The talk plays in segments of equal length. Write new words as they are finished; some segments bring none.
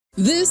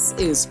This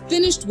is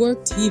Finished Work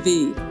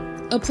TV,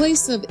 a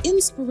place of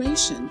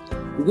inspiration,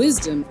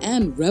 wisdom,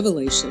 and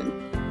revelation.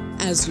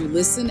 As you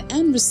listen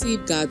and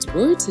receive God's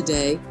Word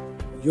today,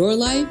 your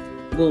life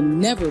will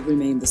never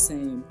remain the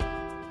same.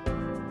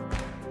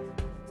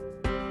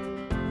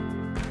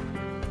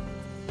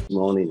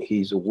 Morning,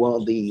 He's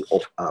worthy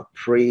of our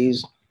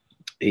praise.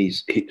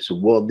 He's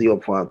worthy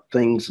of our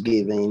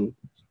thanksgiving.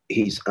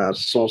 He's our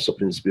source of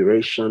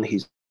inspiration.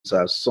 He's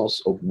our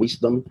source of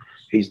wisdom.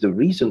 He's the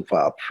reason for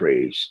our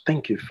praise.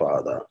 Thank you,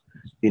 Father,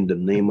 in the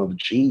name of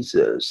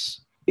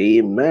Jesus.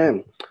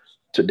 Amen.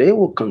 Today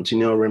we'll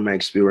continue our Rhema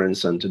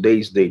experience, and today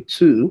is day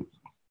 2,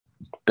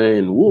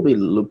 and we'll be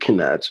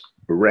looking at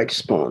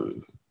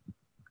respond.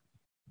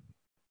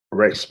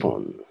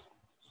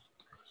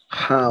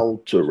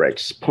 How to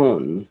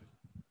respond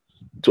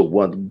to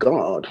what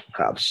God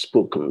has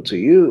spoken to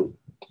you.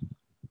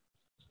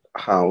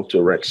 How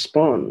to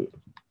respond.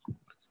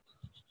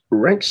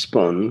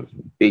 Respond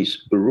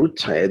is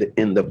rooted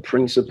in the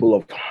principle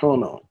of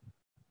honor.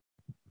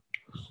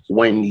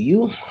 When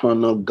you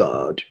honor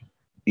God,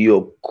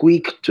 you're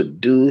quick to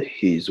do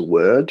His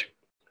word.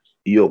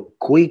 You're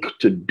quick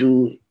to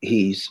do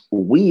His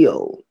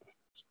will.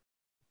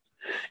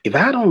 If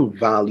I don't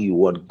value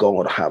what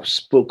God has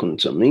spoken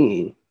to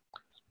me,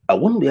 I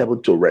won't be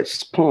able to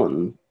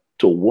respond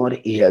to what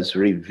He has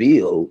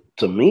revealed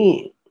to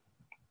me.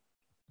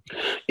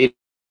 It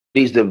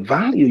is the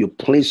value you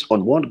place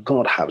on what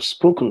God has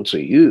spoken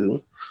to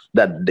you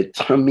that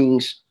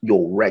determines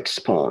your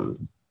response.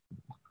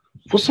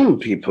 For some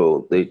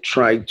people, they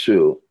try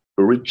to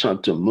reach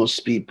out to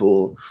most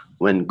people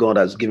when God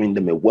has given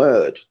them a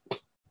word.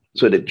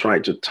 So they try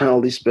to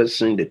tell this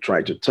person, they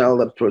try to tell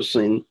that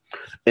person,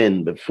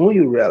 and before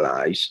you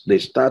realize, they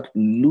start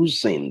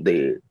losing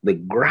the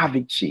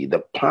gravity,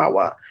 the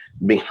power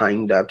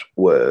behind that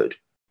word.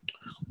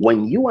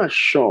 When you are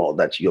sure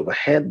that you've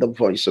heard the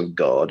voice of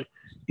God,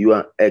 you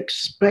are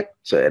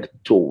expected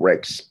to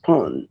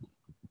respond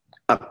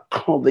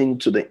according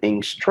to the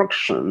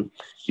instruction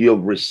you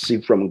have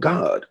received from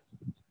God.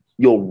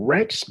 Your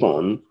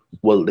response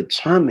will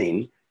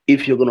determine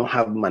if you're going to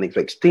have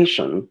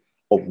manifestation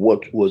of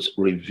what was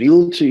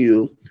revealed to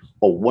you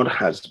or what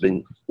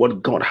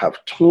God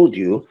have told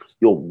you.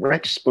 Your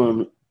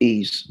response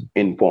is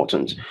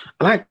important.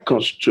 I'd like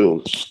us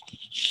to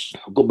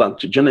go back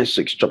to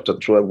Genesis chapter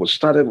 12. We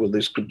started with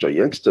this scripture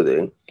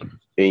yesterday.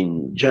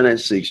 In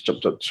Genesis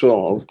chapter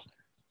 12,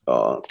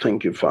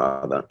 thank you,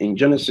 Father. In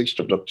Genesis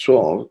chapter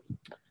 12,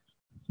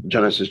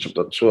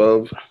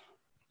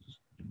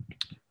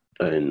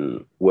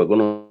 and we're going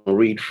to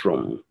read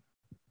from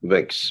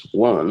verse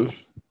 1.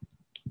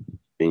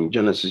 In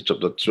Genesis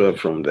chapter 12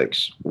 from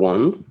verse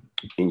 1.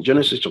 In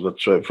Genesis chapter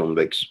 12 from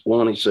verse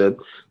 1, it said,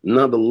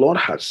 "Now the Lord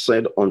had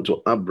said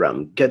unto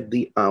Abram, Get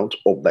thee out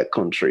of thy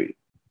country."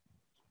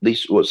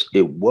 This was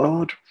a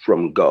word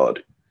from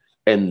God.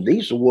 And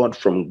this word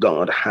from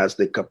God has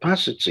the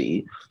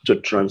capacity to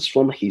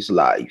transform his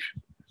life.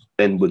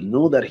 And we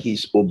know that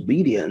his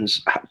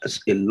obedience has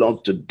a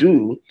lot to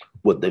do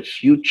with the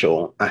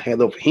future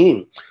ahead of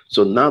him.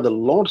 So now the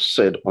Lord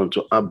said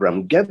unto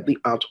Abram, Get thee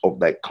out of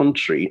thy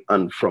country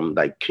and from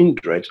thy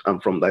kindred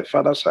and from thy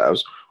father's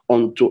house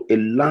unto a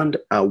land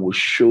I will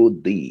show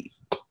thee.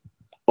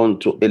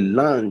 Unto a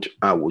land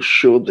I will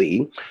show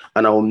thee,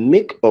 and I will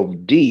make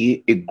of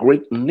thee a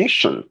great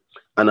nation.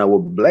 And I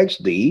will bless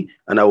thee,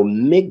 and I will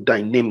make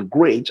thy name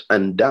great,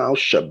 and thou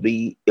shalt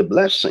be a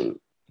blessing.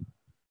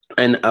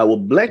 And I will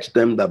bless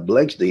them that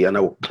bless thee, and I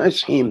will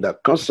curse him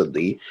that curseth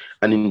thee,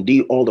 and in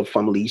thee all the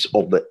families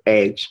of the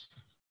earth,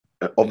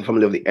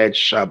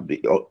 shall be,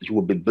 or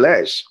will be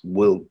blessed,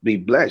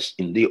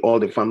 In thee all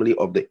the family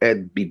of the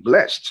earth be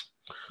blessed.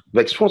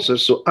 Verse 4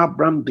 says, So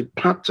Abram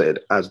departed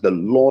as the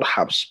Lord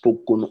had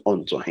spoken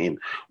unto him.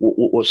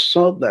 We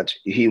saw that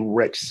he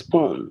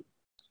responded.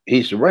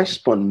 His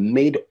response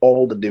made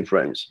all the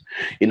difference.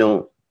 You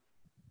know,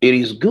 it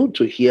is good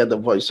to hear the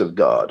voice of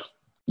God,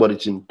 but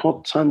it's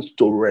important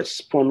to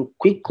respond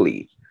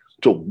quickly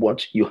to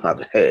what you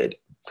have heard.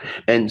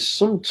 And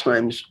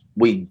sometimes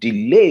we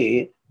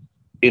delay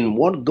in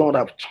what God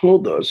have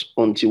told us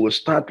until we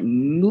start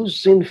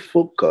losing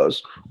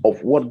focus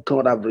of what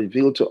God have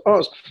revealed to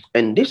us.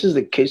 And this is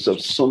the case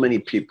of so many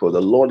people.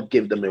 The Lord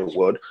gave them a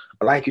word,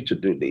 I'd like you to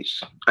do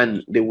this.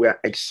 And they were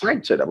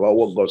excited about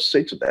what God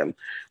said to them.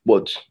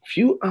 But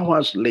few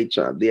hours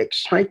later, the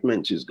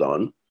excitement is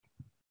gone.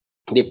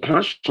 The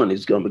passion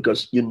is gone,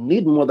 because you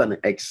need more than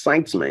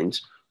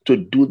excitement to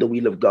do the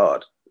will of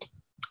God.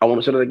 I want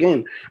to say that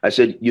again. I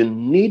said, you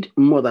need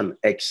more than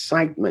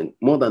excitement,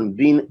 more than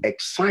being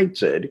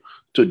excited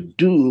to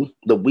do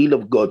the will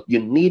of God. You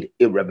need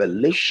a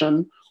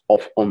revelation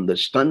of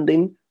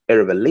understanding, a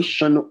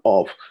revelation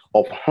of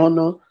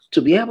honor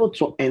to be able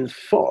to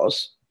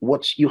enforce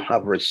what you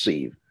have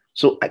received.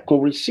 So I can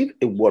receive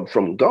a word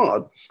from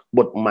God,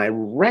 but my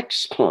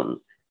response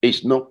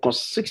is not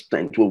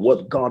consistent with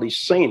what God is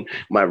saying.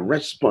 My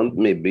response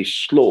may be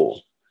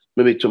slow.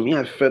 Maybe to me,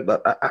 I felt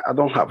that I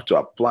don't have to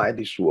apply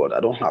this word.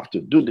 I don't have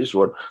to do this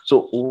word.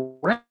 So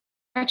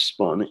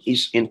respond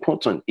is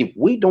important. If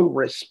we don't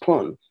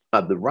respond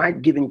at the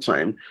right giving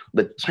time,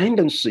 the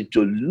tendency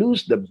to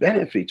lose the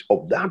benefit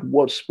of that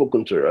word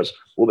spoken to us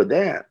over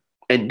there.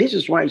 And this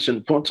is why it's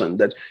important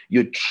that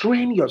you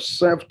train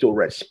yourself to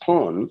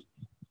respond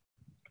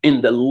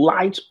in the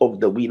light of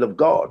the will of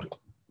God.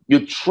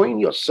 You train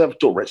yourself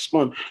to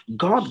respond.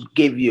 God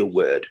gave you a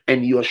word,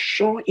 and you're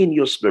sure in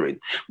your spirit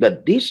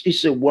that this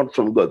is a word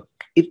from God.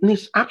 It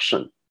needs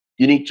action.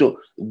 You need to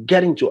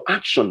get into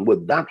action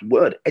with that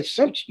word,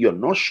 except you're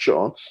not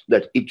sure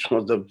that it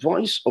was the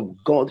voice of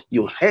God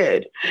you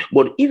heard.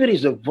 But if it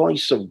is the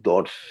voice of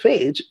God,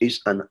 faith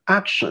is an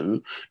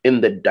action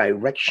in the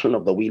direction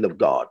of the will of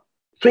God.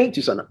 Faith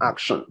is an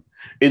action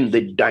in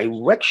the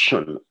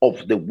direction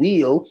of the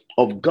will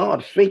of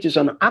God. Faith is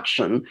an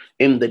action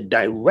in the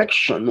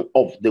direction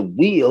of the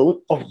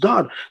will of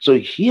God. So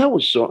here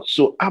we saw,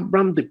 so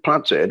Abraham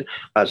departed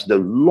as the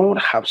Lord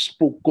have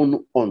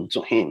spoken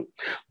unto him.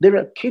 There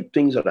are key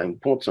things that are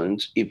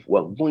important if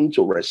we're going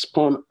to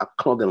respond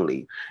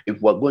accordingly, if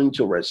we're going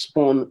to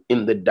respond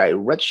in the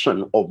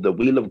direction of the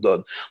will of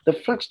God. The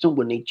first thing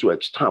we need to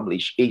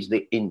establish is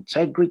the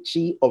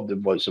integrity of the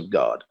voice of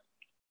God.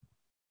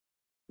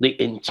 The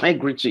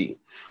integrity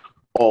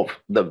of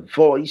the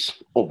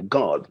voice of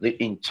God, the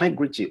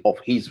integrity of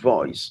his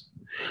voice,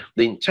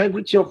 the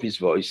integrity of his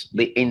voice,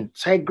 the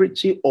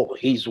integrity of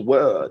his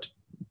word,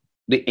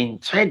 the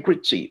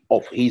integrity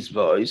of his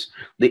voice,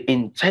 the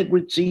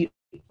integrity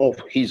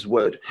of his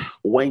word.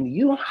 When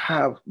you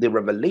have the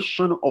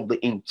revelation of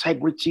the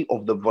integrity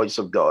of the voice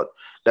of God,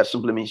 that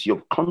simply means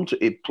you've come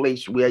to a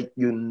place where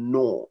you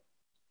know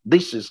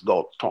this is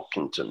God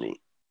talking to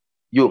me.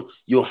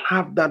 You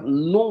have that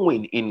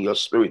knowing in your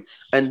spirit,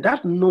 and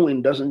that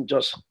knowing doesn't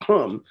just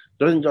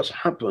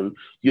happen.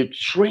 You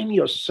train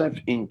yourself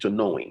into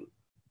knowing.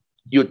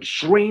 You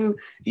train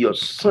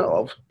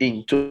yourself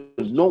into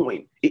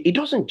knowing. It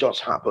doesn't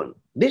just happen.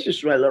 This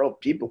is where a lot of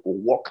people who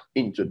walk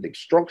into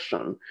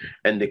destruction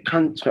and they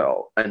can't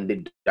tell and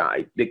they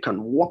die. They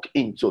can walk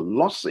into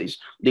losses,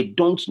 they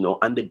don't know,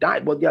 and they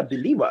die, but they are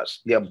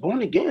believers, they are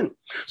born again.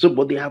 So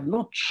but they have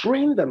not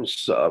trained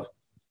themselves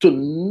to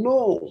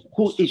know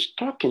who is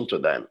talking to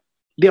them.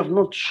 They have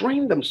not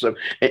trained themselves.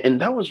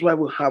 And that was why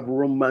we have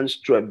Romans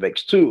 12,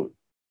 verse 2.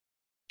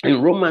 In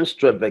Romans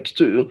 12, verse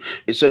 2,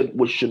 it said,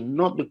 we should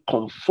not be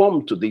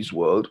conformed to this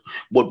world,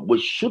 but we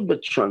should be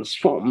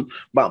transformed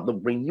by the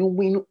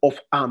renewing of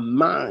our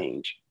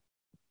mind.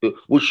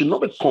 We should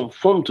not be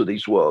conformed to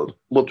this world,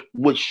 but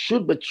we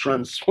should be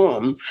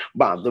transformed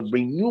by the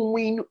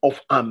renewing of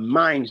our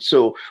mind.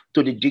 So,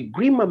 to the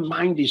degree my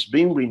mind is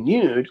being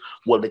renewed,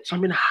 will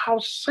determine how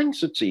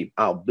sensitive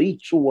I'll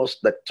be towards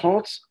the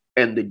thoughts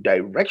and the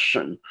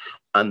direction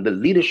and the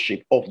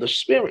leadership of the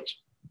Spirit.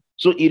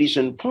 So, it is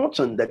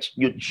important that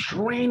you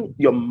train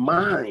your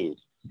mind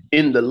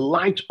in the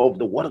light of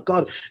the Word of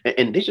God.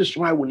 And this is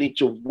why we need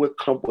to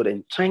wake up with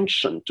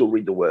intention to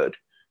read the Word.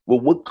 We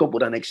wake up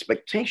with an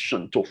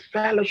expectation to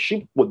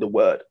fellowship with the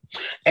word.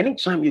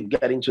 Anytime you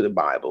get into the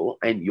Bible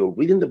and you're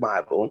reading the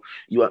Bible,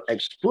 you are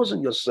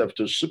exposing yourself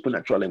to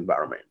supernatural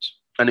environments,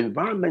 an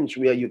environment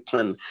where you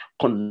can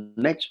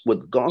connect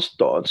with God's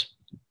thoughts,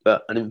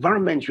 an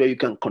environment where you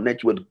can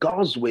connect with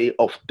God's way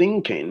of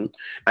thinking,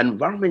 an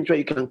environment where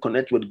you can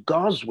connect with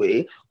God's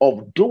way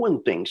of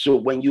doing things. So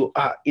when you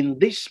are in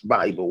this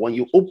Bible, when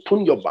you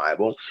open your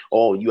Bible,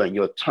 or you are on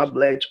your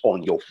tablet,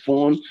 on your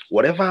phone,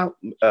 whatever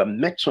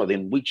method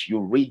in which you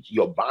read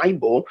your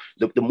Bible,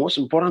 the most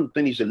important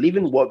thing is the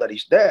living word that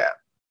is there.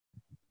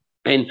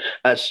 And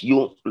as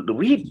you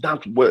read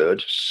that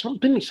word,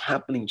 something is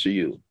happening to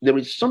you. There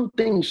is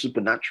something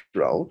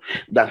supernatural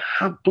that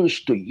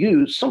happens to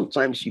you.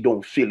 Sometimes you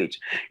don't feel it.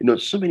 You know,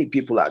 so many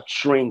people are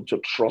trained to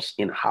trust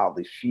in how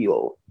they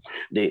feel.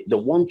 They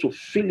want to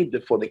feel it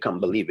before they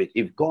can believe it.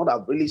 If God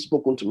have really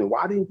spoken to me,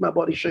 why didn't my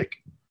body shake?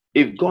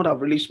 If God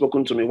have really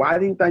spoken to me, why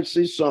didn't I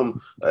see some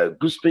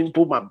goosebumps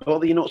pull my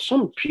body? You know,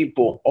 some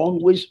people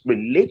always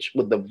relate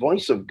with the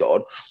voice of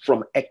God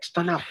from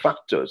external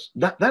factors.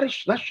 That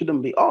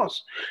shouldn't be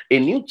us. A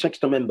New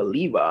Testament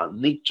believer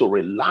needs to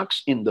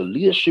relax in the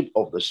leadership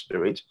of the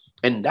Spirit,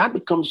 and that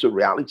becomes a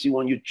reality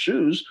when you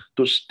choose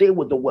to stay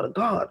with the Word of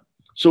God.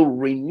 So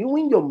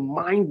renewing your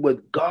mind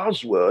with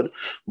God's word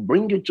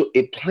bring you to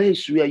a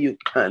place where you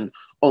can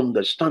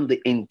understand the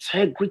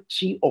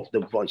integrity of the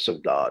voice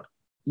of God,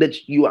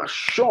 that you are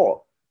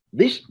sure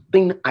this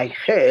thing I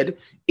heard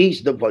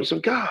is the voice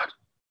of God.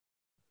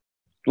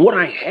 What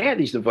I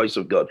heard is the voice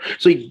of God.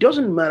 So it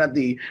doesn't matter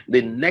the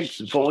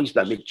next voice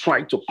that may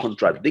try to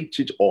contradict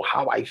it, or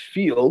how I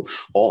feel,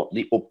 or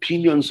the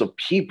opinions of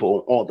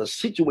people, or the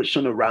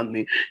situation around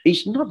me.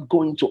 It's not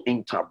going to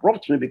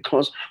interrupt me,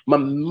 because my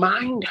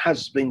mind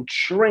has been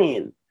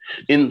trained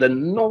in the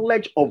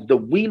knowledge of the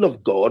will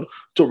of God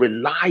to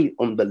rely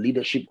on the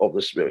leadership of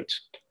the Spirit.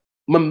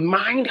 My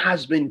mind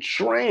has been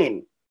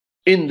trained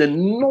in the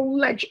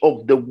knowledge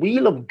of the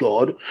will of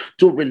God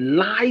to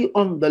rely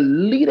on the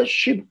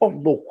leadership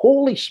of the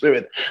Holy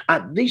Spirit.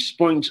 At this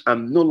point,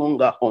 I'm no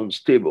longer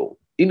unstable.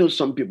 You know,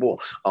 some people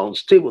are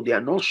unstable. They are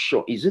not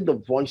sure. Is it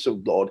the voice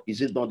of God?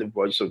 Is it not the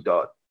voice of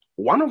God?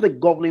 One of the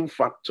governing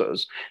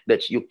factors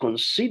that you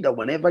consider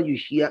whenever you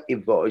hear a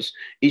voice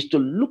is to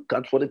look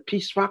at for the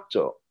peace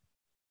factor.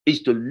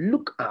 Is to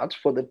look out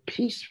for the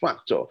peace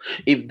factor.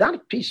 If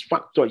that peace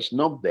factor is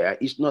not there,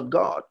 it's not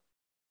God.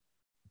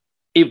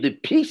 If the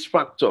peace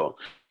factor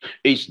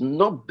is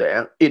not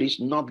there, it is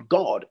not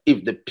God.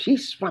 If the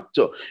peace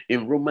factor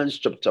in Romans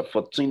chapter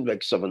 14,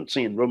 verse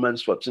 17,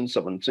 Romans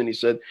 14:17, he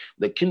said,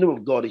 the kingdom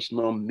of God is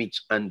not meat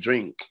and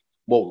drink,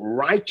 but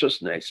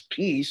righteousness,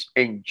 peace,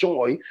 and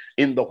joy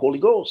in the Holy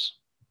Ghost.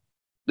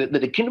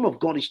 The kingdom of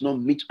God is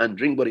not meat and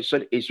drink, but he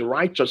said it's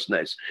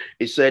righteousness.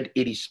 He said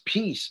it is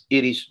peace,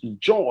 it is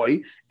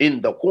joy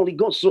in the Holy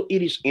Ghost. So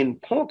it is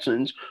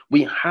important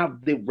we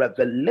have the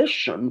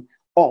revelation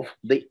of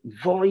the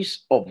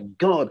voice of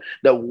God.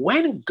 That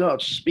when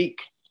God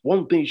speaks,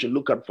 one thing you should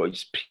look at for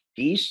is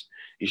peace.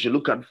 You should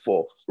look at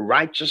for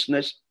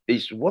righteousness.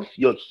 Is what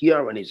you're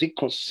hearing, is it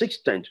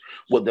consistent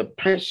with the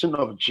person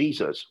of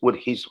Jesus, with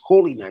his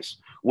holiness,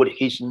 with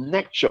his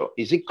nature?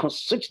 Is it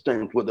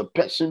consistent with the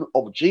person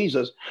of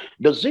Jesus?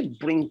 Does it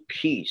bring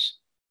peace?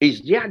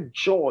 Is there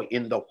joy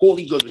in the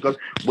Holy Ghost? Because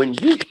when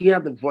you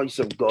hear the voice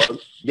of God,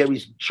 there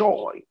is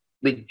joy.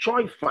 The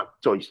joy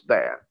factor is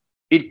there.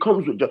 It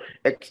comes with joy.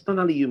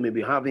 Externally, you may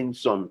be having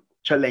some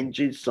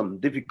challenges, some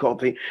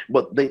difficulty,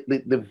 but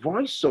the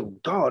voice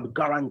of God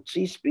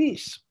guarantees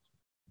peace.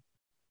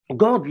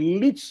 God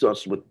leads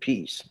us with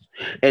peace.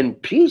 And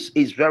peace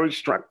is very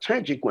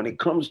strategic when it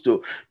comes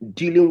to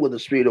dealing with the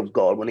Spirit of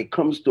God, when it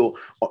comes to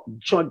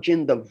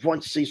judging the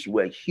voices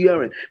we're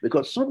hearing.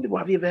 Because some people,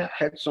 have you ever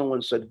heard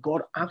someone said,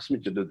 God asked me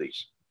to do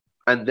this?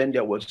 And then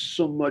there was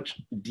so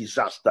much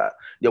disaster.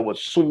 There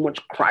was so much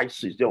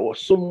crisis. There was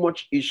so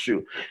much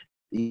issue.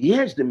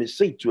 Yes, they may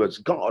say it was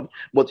God,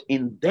 but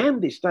in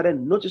them, they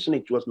started noticing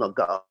it was not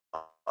God.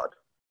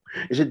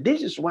 He said,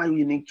 this is why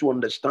we need to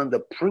understand the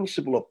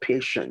principle of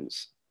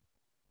patience.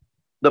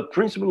 The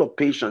principle of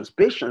patience.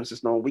 Patience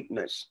is not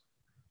weakness.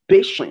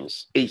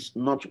 Patience is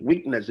not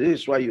weakness. This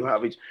is why you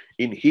have it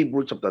in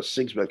Hebrews chapter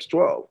 6, verse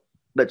 12.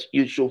 That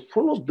you should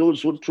follow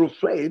those who through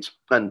faith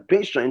and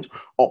patience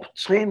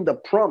obtain the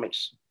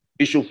promise.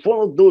 You should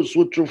follow those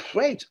who through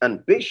faith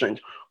and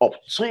patience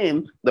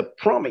obtain the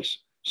promise.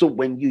 So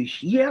when you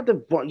hear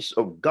the voice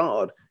of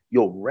God,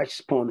 your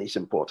response is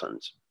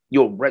important.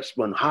 Your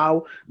response,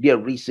 how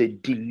there is a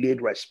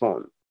delayed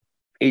response.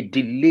 A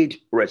delayed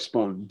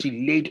response,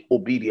 delayed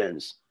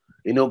obedience.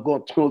 You know,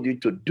 God told you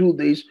to do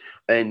this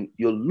and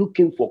you're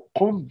looking for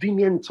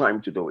convenient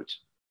time to do it.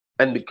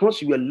 And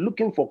because you are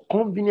looking for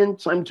convenient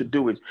time to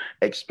do it,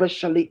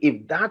 especially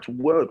if that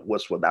word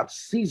was for that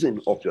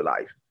season of your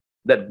life,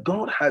 that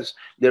God has,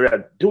 there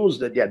are those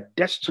that their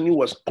destiny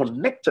was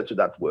connected to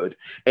that word.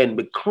 And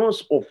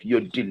because of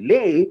your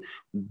delay,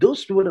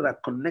 those people that are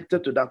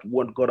connected to that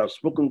word God has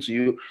spoken to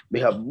you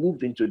may have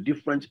moved into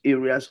different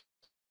areas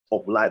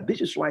of life.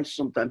 This is why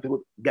sometimes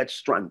people get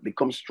stranded,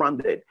 become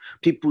stranded.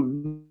 People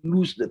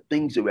lose the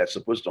things they were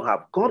supposed to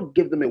have. God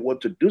gave them a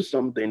word to do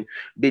something.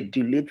 They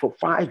delayed for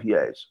 5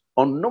 years.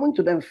 Unknowing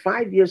to them,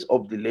 5 years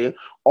of delay,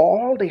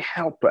 all the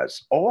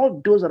helpers,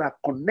 all those that are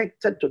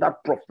connected to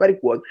that prophetic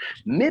word,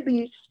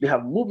 maybe they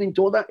have moved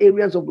into other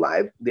areas of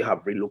life. They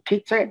have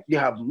relocated. They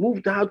have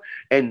moved out.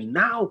 And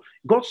now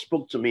God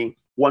spoke to me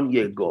 1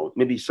 year ago.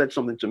 Maybe he said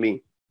something to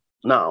me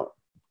now.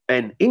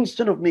 And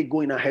instead of me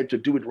going ahead to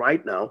do it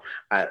right now,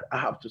 I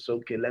have to say,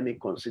 okay, let me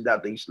consider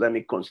this, let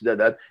me consider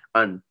that.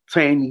 And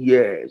 10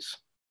 years,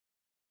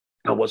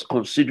 I was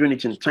considering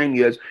it in 10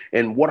 years.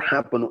 And what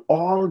happened?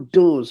 All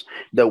those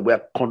that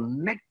were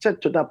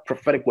connected to that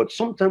prophetic word.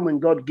 Sometimes when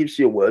God gives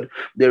you a word,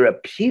 there are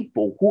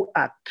people who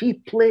are key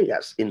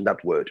players in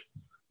that word.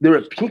 There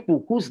are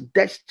people whose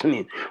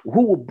destiny,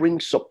 who will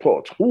bring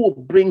support, who will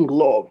bring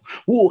love,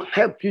 who will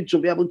help you to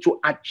be able to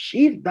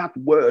achieve that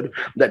word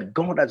that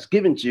God has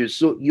given to you.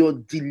 So your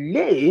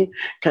delay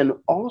can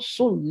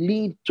also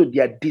lead to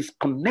their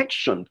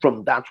disconnection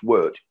from that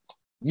word.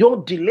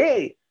 Your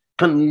delay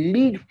can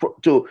lead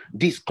to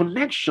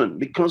disconnection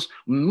because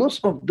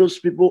most of those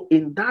people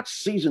in that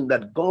season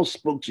that God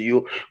spoke to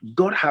you,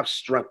 God have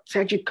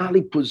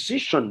strategically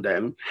positioned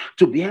them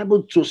to be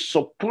able to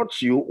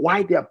support you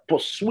while they are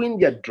pursuing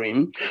their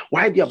dream,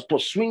 while they are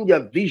pursuing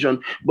their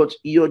vision. But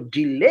your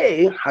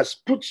delay has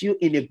put you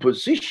in a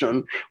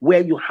position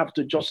where you have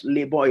to just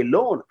labor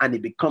alone and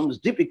it becomes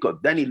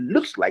difficult. Then it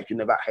looks like you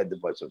never heard the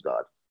voice of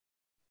God.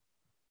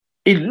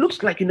 It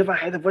looks like you never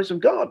heard the voice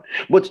of God,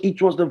 but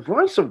it was the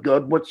voice of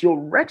God, but your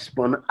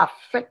response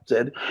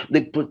affected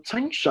the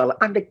potential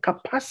and the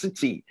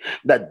capacity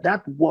that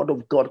that word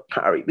of God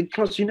carried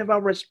because you never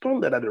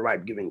responded at the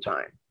right giving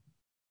time.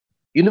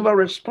 You never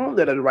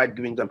responded at the right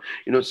giving time.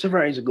 You know,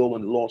 several years ago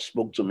when the Lord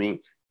spoke to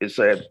me, he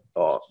said,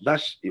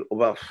 that's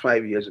over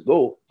 5 years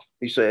ago,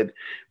 he said,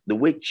 the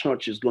way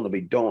church is going to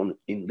be done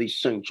in this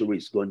century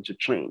is going to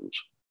change.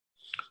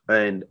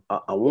 And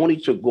I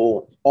wanted to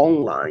go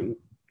online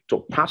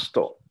to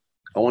pastor.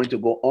 I wanted to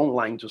go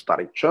online to start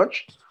a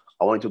church.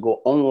 I wanted to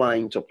go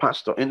online to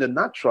pastor. In the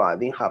natural, I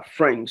didn't have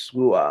friends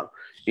who are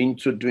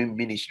into doing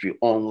ministry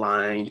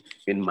online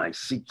in my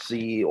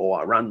city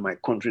or around my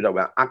country that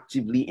were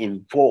actively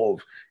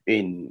involved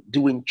in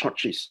doing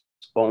churches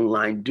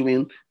online,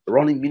 doing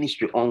running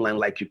ministry online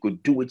like you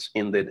could do it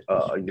in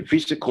the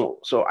physical.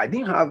 So I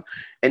didn't have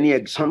any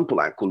example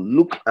I could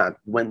look at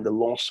when the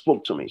Lord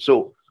spoke to me.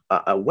 So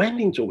I went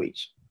into it.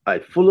 I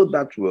followed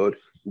that word,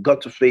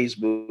 got to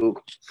Facebook,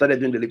 started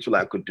doing the little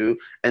I could do,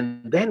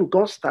 and then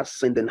God starts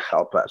sending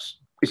helpers.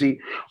 You see,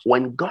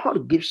 when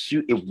God gives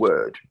you a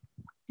word,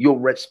 your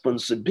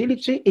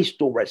responsibility is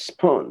to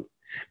respond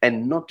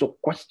and not to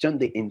question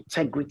the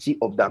integrity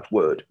of that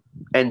word.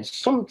 And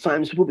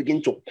sometimes people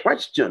begin to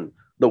question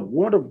the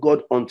word of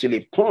God until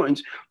a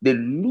point they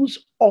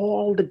lose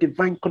all the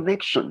divine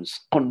connections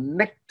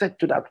connected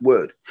to that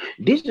word.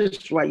 This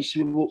is why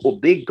people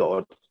obey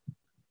God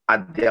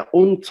at their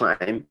own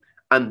time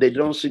and they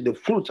don't see the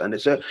fruit and they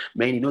say,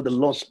 man, the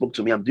Lord spoke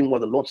to me, I'm doing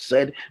what the Lord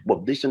said,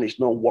 but this thing is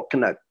not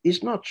working out.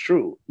 It's not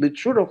true. The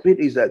truth of it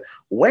is that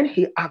when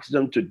he asked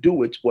them to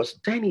do it was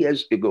 10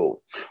 years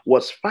ago,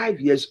 was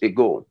 5 years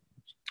ago,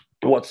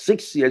 what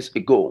 6 years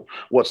ago,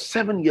 what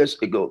 7 years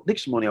ago.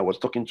 This morning I was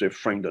talking to a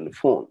friend on the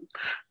phone,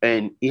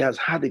 and he has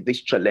had this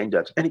challenge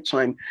that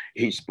anytime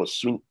he's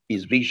pursuing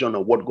his vision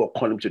or what God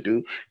called him to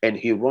do, and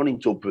he run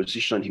into a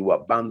position, he will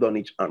abandon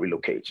it and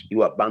relocate. He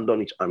will abandon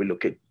it and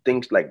relocate.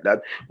 Things like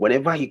that.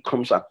 Whenever he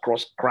comes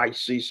across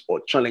crisis or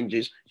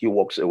challenges, he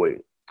walks away.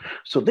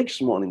 So this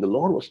morning the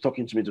Lord was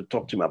talking to me to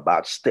talk to him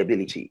about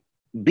stability,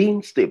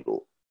 being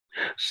stable.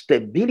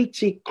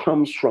 Stability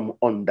comes from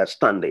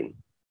understanding.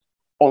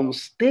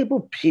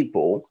 Unstable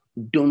people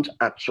don't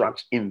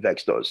attract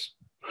investors.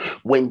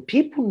 When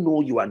people know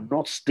you are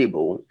not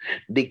stable,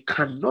 they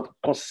cannot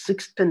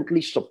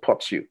consistently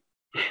support you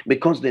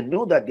because they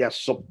know that their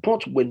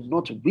support will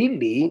not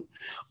really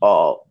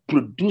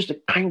produce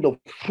the kind of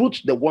fruit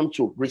they want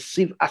to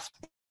receive as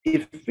a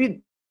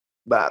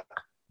feedback.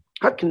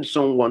 How can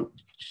someone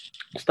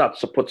start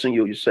supporting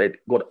you? You said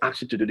God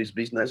asked you to do this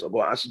business or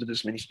God asked you to do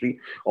this ministry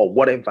or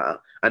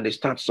whatever, and they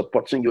start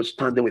supporting you,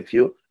 standing with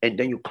you, and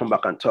then you come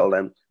back and tell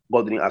them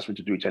God didn't ask me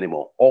to do it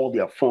anymore. All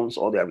their funds,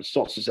 all their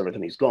resources,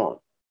 everything is gone.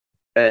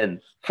 And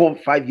 4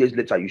 5 years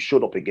later, you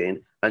showed up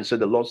again and said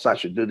the Lord said I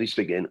should do this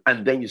again,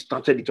 and then you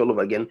started it all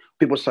over again.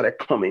 People started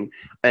coming,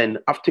 and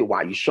after a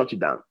while, you shut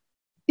it down.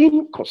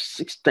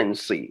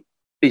 Inconsistency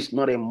is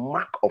not a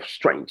mark of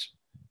strength;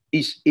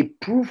 it's a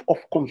proof of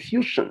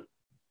confusion.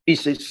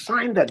 It's a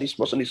sign that this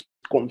person is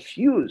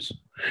confused.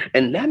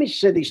 And let me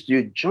say this to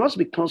you, just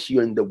because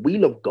you're in the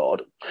will of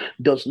God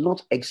does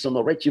not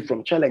exonerate you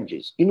from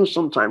challenges.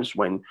 Sometimes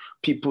when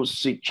people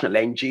see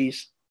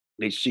challenges,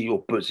 they see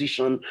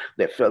opposition,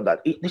 they feel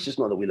that this is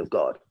not the will of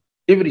God.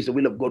 If it is the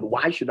will of God,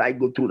 why should I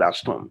go through that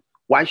storm?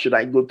 Why should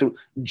I go through?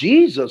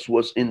 Jesus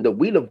was in the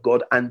will of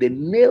God and they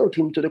nailed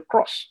him to the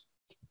cross.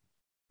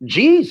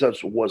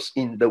 Jesus was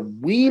in the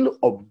will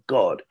of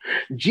God.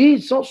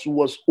 Jesus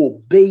was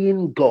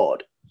obeying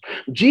God.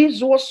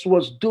 Jesus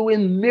was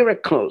doing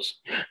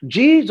miracles.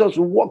 Jesus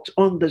walked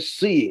on the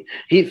sea.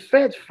 He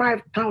fed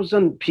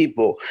 5,000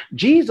 people.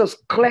 Jesus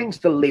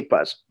cleansed the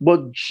lepers.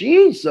 But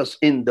Jesus,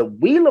 in the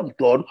will of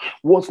God,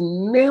 was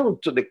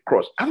nailed to the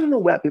cross. I don't know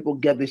where people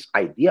get this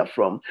idea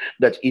from,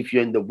 that if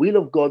you're in the will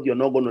of God, you're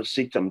not going to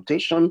see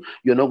temptation,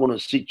 you're not going to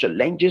see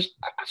challenges.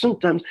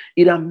 Sometimes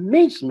it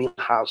amazes me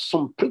how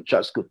some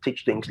preachers could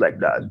teach things like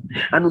that.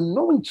 And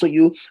unknowing to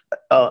you,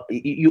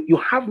 you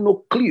have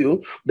no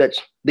clue that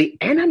the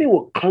enemy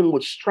will come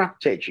with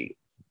strategy,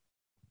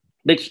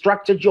 the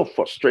strategy of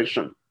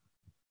frustration.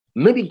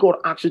 Maybe God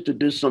asked you to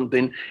do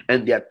something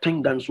and the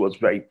attendance was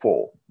very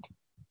poor.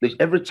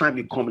 Every time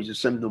you come, it's the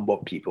same number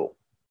of people.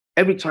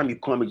 Every time you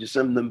come, it's the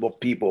same number of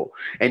people.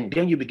 And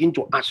then you begin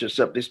to ask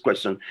yourself this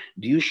question: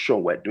 do you sure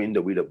we're doing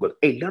the will of God?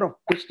 A lot of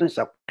Christians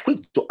are quick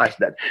to ask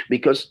that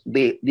because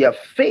their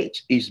faith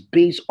is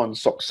based on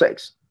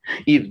success.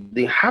 If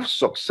they have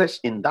success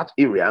in that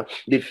area,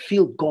 they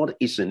feel God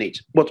is in it.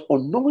 But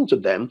unknowing to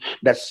them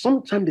that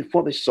sometime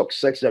before the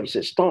success, there is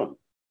a storm,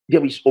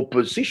 there is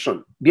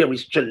opposition, there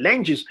is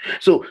challenges.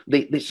 So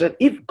they said,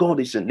 if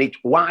God is in it,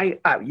 why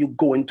are you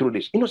going through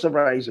this?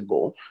 Several years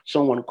ago,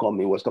 someone called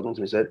me, was talking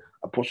to me, said,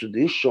 Apostle,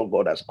 do you sure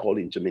God has called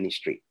into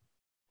ministry?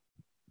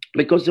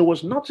 Because there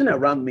was nothing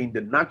around me in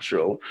the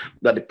natural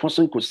that the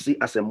person could see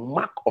as a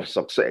mark of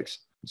success.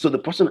 So the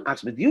person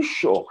asked me, "Do you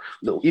sure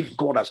if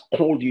God has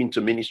called you into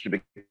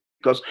ministry?"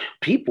 Because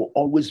people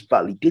always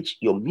validate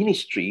your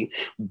ministry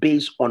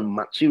based on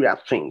material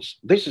things.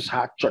 This is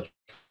how church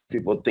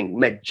people think.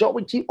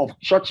 Majority of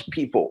church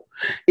people,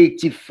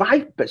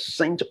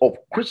 85% of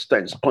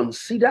Christians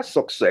consider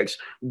success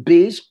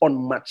based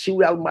on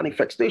material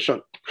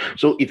manifestation.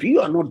 So if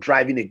you are not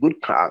driving a good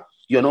car,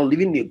 you're not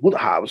living in a good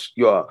house,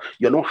 you're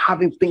not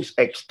having things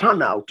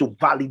external to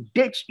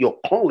validate your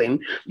calling,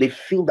 they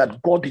feel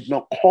that God did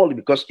not call you.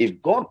 Because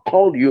if God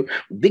called you,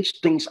 these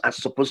things are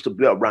supposed to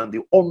be around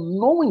you,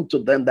 unknowing to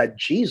them that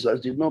Jesus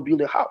did not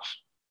build a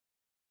house.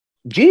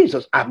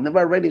 Jesus, I've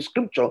never read a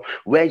scripture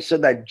where it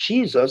said that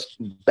Jesus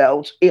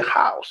built a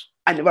house.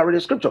 I never read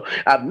a scripture.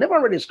 I've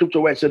never read a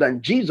scripture where it said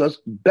that Jesus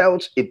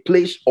built a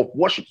place of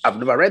worship. I've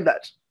never read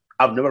that.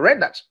 I've never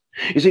read that.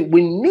 You see,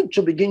 we need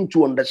to begin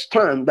to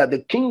understand that the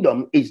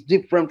kingdom is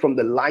different from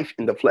the life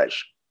in the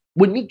flesh.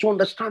 We need to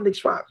understand this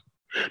fact.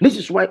 This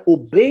is why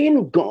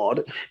obeying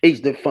God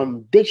is the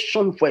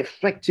foundation for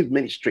effective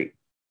ministry.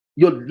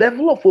 Your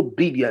level of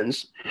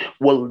obedience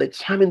will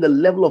determine the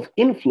level of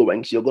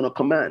influence you're going to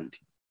command.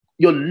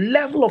 Your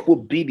level of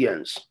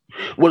obedience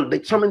will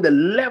determine the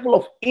level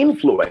of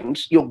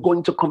influence you're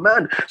going to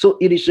command. So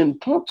it is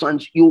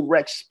important you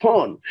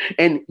respond,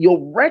 and your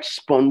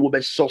response will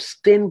be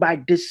sustained by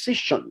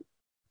decision.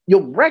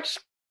 Your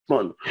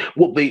response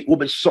will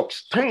be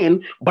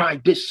sustained by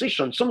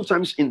decision.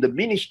 Sometimes in the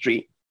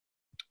ministry,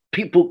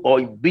 people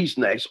or in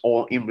business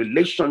or in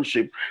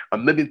relationship,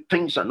 and maybe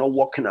things are not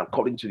working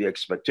according to the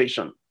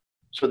expectation.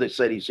 So they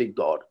said, is it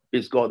God?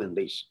 Is God in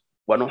this?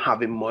 We're not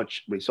having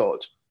much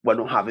result. We're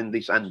not having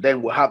this. And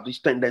then we'll have this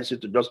tendency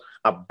to just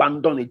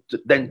abandon it,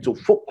 then to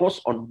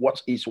focus on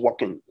what is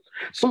working.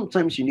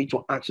 Sometimes you need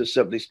to ask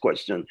yourself this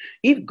question.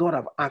 If God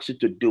have asked you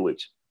to do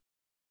it,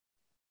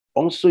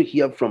 also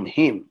hear from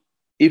him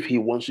if he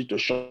wants you to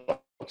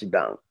shut it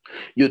down.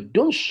 You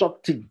don't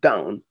shut it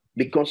down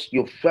because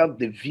you felt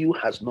the view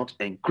has not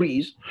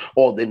increased,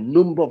 or the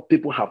number of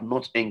people have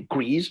not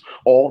increased,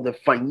 or the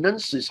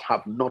finances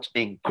have not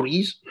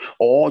increased,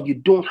 or you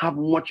don't have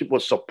much people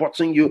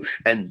supporting you,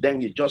 and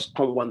then you just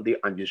come one day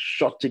and you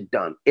shut it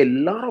down. A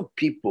lot of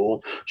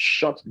people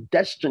shut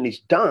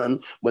destinies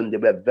down when they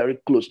were very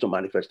close to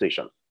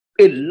manifestation.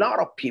 A lot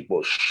of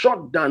people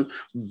shut down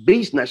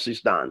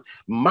businesses down,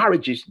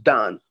 marriages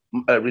down,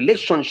 a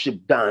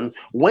relationship done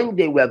when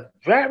they were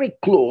very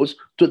close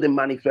to the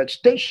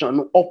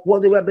manifestation of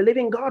what they were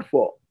believing God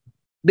for.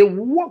 They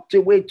walked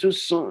away too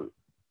soon.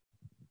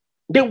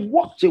 They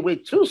walked away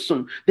too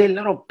soon. There are a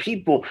lot of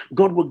people,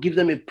 God will give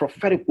them a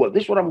prophetic word.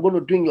 This is what I'm going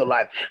to do in your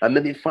life. And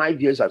maybe 5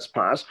 years has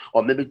passed,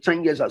 or maybe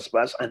 10 years has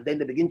passed, and then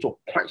they begin to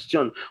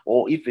question,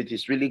 or if it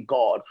is really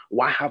God,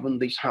 why haven't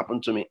this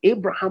happened to me?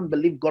 Abraham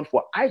believed God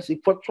for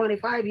Isaac for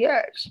 25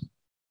 years.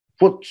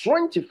 For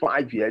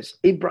 25 years,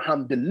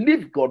 Abraham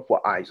believed God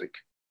for Isaac.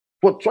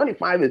 For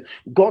 25 years,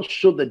 God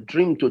showed the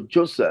dream to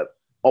Joseph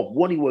of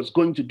what he was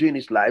going to do in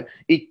his life.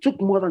 It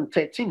took more than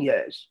 13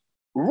 years.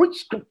 Read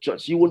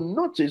scriptures, you will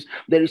notice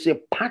there is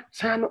a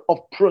pattern of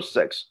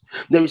process.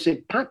 There is a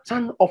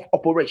pattern of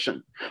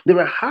operation. There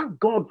are how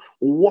God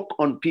work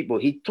on people.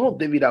 He told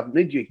David, I've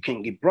made you a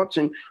king. He brought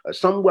him,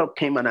 Samuel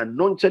came and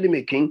anointed him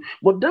a king.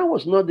 But that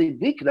was not the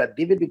week that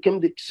David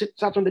became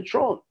sat on the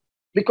throne,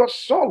 because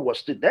Saul was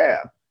still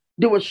there.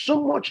 There was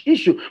so much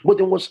issue, but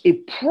there was a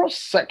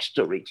process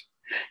to it.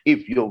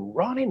 If you're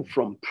running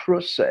from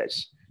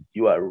process,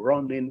 you are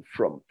running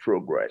from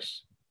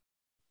progress.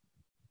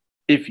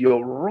 If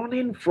you're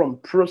running from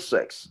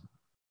process,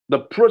 the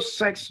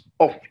process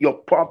of your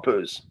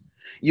purpose,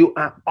 you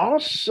are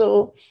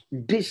also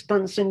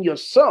distancing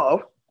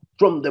yourself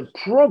from the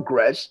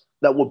progress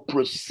that will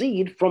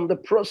proceed from the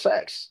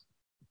process.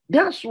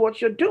 That's what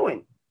you're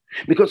doing.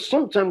 Because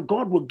sometimes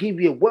God will give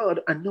you a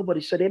word and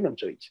nobody said amen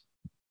to it.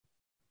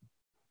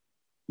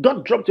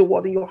 God dropped a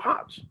word in your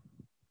heart.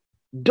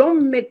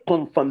 Don't make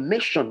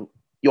confirmation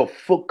your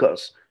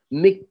focus.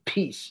 Make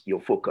peace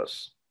your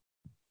focus.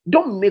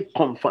 Don't make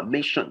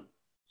confirmation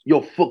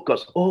your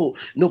focus. Oh,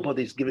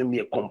 nobody's giving me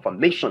a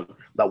confirmation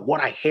that what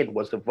I heard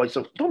was the voice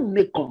of. Don't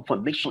make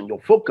confirmation your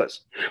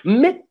focus.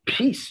 Make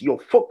peace your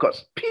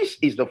focus. Peace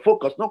is the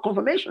focus, not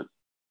confirmation.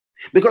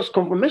 Because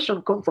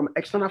confirmation comes from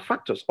external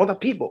factors, other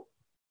people.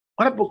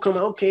 Other people come,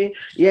 okay,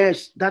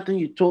 yes, that thing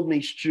you told me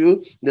is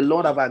true. The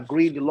Lord have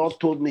agreed. The Lord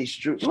told me it's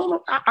true.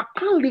 No, I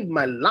can't live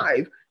my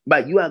life by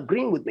you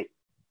agreeing with me.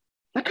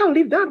 I can't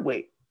live that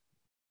way.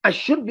 I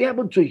should be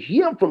able to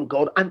hear from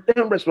God and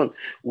then respond.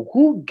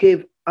 Who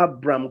gave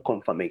Abraham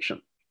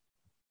confirmation?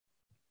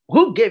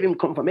 Who gave him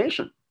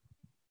confirmation?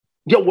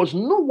 There was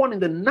no one in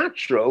the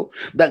natural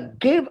that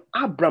gave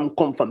Abraham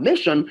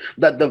confirmation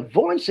that the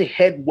voice he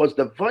heard was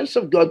the voice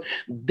of God.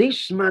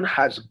 This man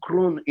has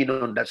grown in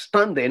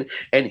understanding,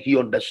 and he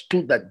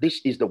understood that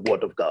this is the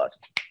word of God.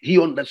 He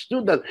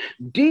understood that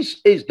this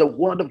is the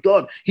word of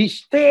God. He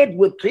stayed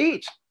with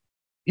it.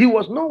 He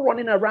was not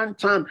running around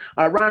town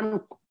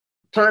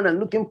and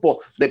looking for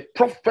the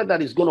prophet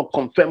that is going to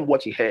confirm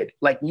what he heard,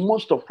 like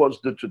most of us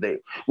do today.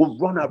 We'll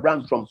run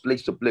around from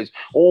place to place,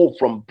 or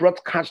from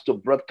broadcast to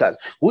broadcast.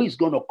 Who is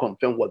going to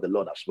confirm what the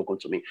Lord has spoken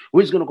to me?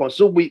 Who is going to confirm?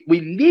 So we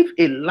live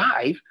a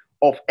life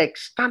of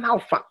external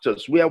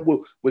factors where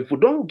if we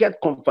don't get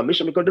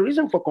confirmation, because the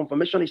reason for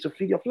confirmation is to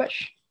feed your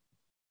flesh.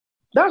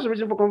 That's the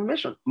reason for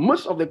confirmation.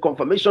 Most of the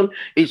confirmation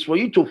is for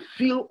you to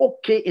feel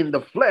okay in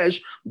the flesh,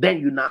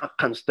 then you now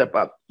can step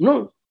up.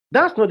 No,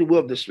 that's not the way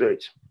of the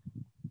Spirit.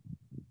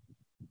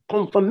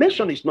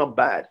 Confirmation is not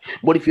bad,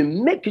 but if you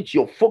make it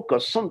your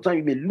focus, sometimes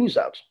you may lose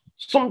out.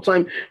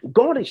 Sometimes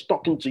God is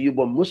talking to you,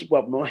 but most people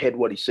have not heard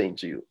what he's saying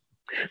to you.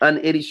 And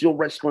it is your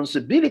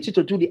responsibility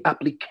to do the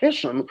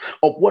application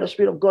of what the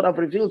Spirit of God have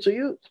revealed to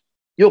you.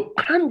 You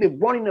can't be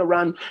running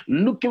around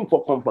looking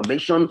for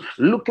confirmation,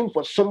 looking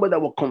for somebody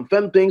that will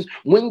confirm things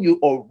when you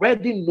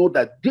already know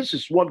that this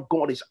is what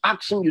God is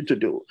asking you to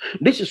do.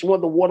 This is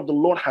what the word of the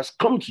Lord has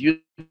come to you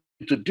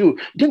to do.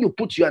 Then you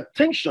put your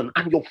attention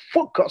and your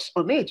focus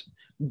on it.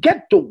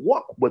 Get to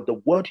work with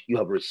the word you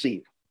have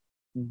received.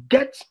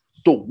 Get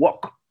to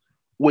work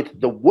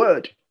with the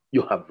word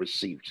you have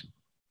received.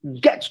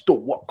 Get to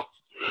work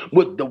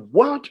with the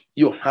word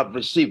you have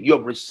received. You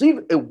have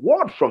received a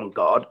word from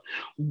God.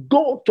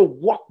 Go to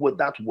work with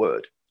that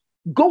word.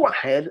 Go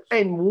ahead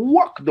and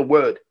work the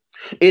word.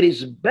 It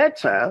is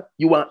better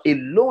you are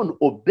alone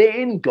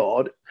obeying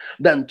God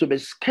than to be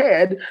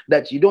scared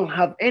that you don't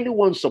have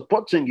anyone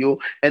supporting you,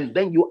 and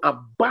then you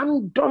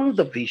abandon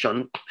the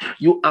vision,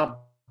 you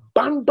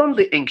abandon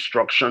the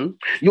instruction,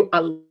 you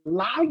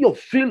allow your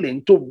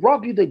feeling to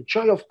rob you the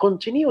joy of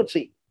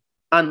continuity.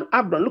 And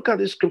Abraham, look at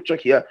this scripture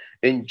here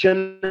in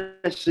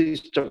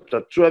Genesis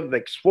chapter 12,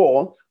 verse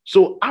 4.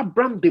 So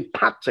Abraham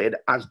departed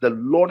as the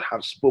Lord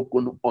had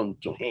spoken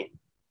unto him.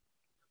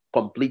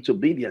 Complete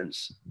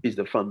obedience is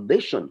the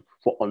foundation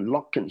for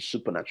unlocking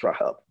supernatural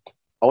help.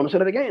 I want to say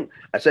that again.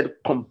 I said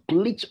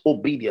complete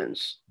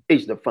obedience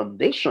is the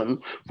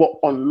foundation for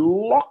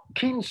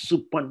unlocking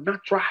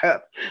supernatural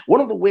help. One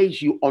of the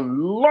ways you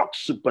unlock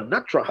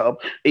supernatural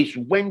help is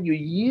when you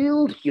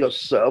yield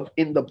yourself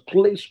in the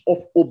place of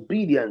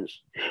obedience.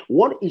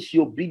 What is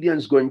your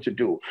obedience going to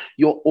do?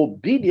 Your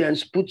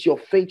obedience puts your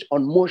faith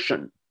on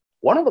motion.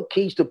 One of the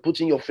keys to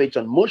putting your faith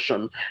on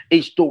motion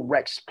is to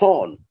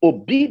respond.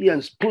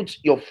 Obedience puts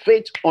your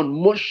faith on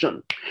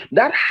motion.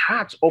 That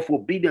heart of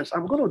obedience,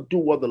 I'm going to do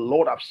what the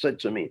Lord has said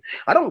to me.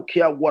 I don't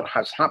care what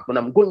has happened.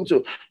 I'm going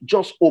to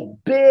just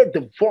obey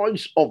the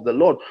voice of the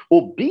Lord.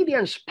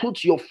 Obedience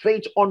puts your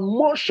faith on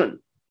motion.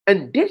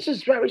 And this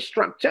is very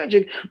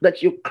strategic,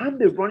 that you can't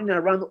be running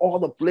around all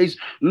the place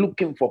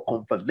looking for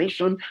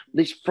confirmation.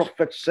 This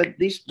prophet said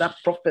this, that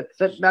prophet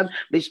said that,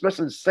 this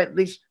person said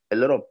this. A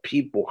lot of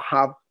people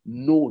have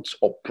notes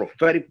of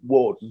prophetic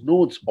word,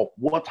 notes of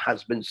what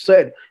has been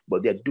said,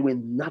 but they're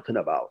doing nothing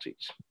about it.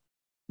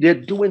 They're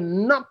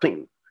doing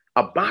nothing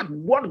about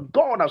what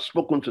God has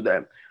spoken to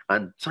them.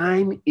 And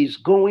time is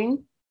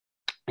going,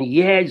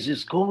 years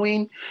is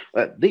going.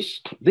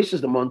 This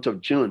is the month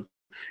of June.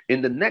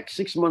 In the next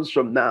 6 months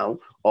from now,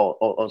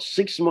 or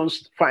 6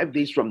 months, 5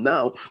 days from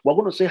now, we're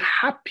going to say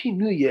Happy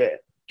New Year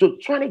to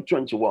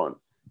 2021.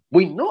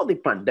 We know the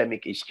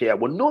pandemic is here.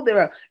 We know there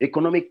are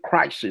economic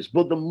crises,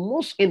 but the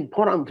most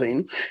important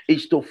thing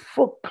is to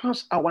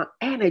focus our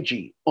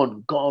energy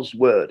on God's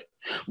word.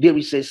 There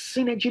is a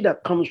synergy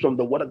that comes from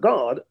the word of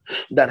God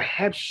that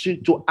helps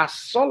you to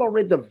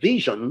accelerate the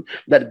vision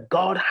that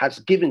God has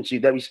given to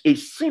you. There is a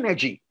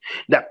synergy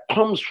that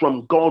comes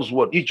from God's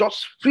word. You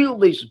just feel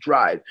this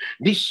drive,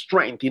 this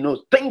strength,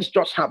 things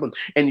just happen,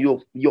 and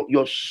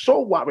you're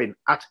so worried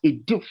at a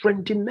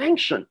different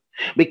dimension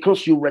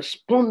because you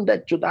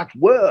responded to that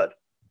word.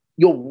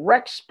 Your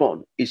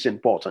response is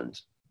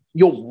important.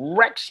 Your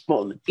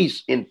response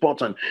is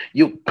important.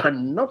 You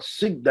cannot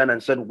sit down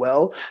and say,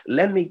 well,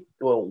 let me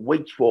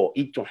wait for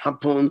it to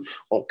happen.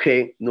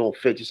 Okay, no,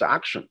 faith is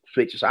action.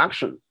 Faith is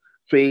action.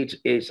 Faith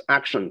is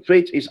action.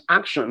 Faith is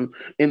action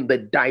in the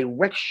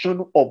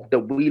direction of the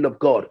will of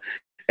God.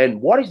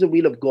 And what is the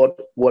will of God?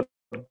 What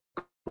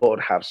God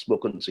has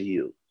spoken to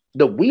you.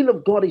 The will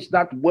of God is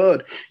that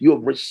word you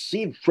have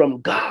received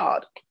from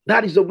God.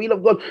 That is the will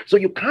of God. So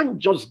you can't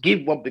just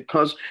give up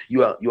because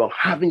you are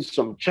having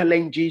some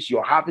challenges,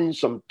 you're having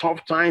some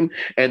tough time,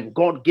 and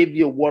God gave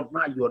you a word.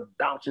 Now you're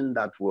doubting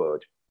that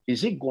word.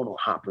 Is it going to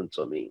happen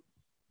to me?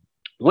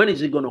 When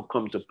is it going to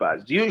come to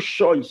pass? Do you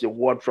sure it's a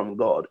word from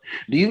God?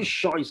 Do you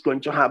sure it's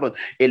going to happen?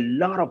 A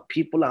lot of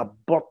people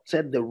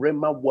aborted the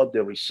Rhema word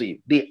they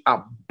received. They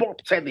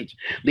aborted it.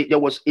 There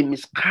was a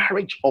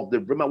miscarriage of the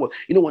Rhema word.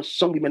 When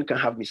some women can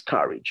have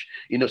miscarriage,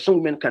 some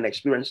women can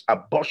experience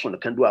abortion,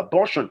 can do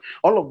abortion.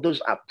 All of those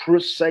are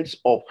process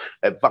of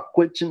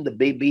evacuating the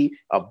baby,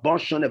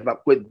 abortion,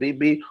 evacuate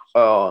baby,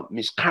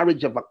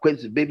 miscarriage,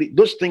 evacuate the baby.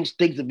 Those things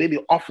take the baby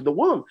off the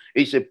womb.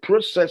 It's a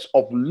process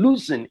of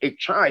losing a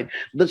child.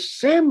 The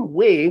same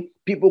way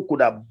people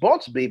could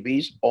abort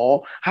babies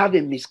or have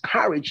a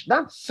miscarriage,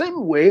 that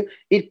same way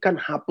it can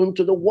happen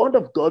to the word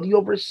of God you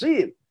have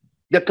received.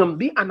 There can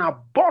be an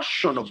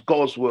abortion of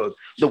God's word.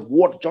 The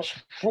word just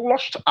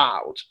flushed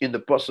out in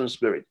the person's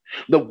spirit.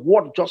 The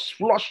word just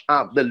flushed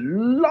out. They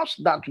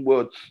lost that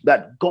word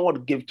that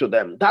God gave to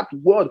them. That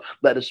word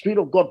that the Spirit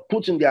of God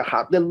put in their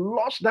heart. They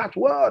lost that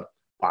word.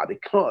 Why?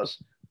 Because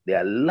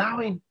they're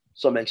allowing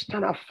some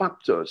external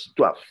factors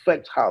to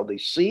affect how they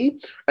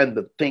see and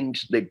the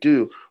things they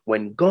do.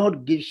 When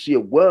God gives you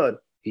a word,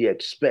 he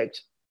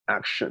expects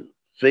action.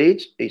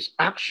 Faith is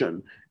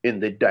action in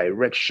the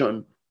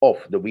direction of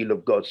the will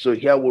of God. So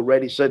here we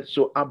already said,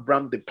 so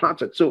Abraham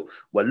departed. So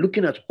we're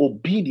looking at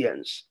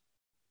obedience.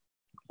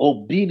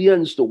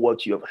 Obedience to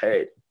what you have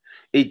heard.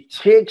 It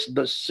takes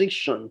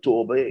decision to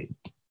obey.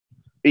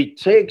 It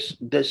takes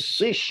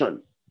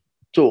decision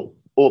to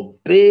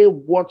obey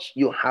what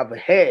you have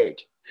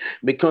heard.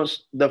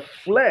 because the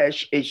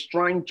flesh is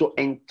trying to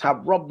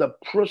interrupt the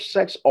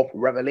process of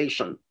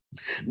revelation.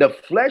 The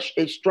flesh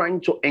is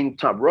trying to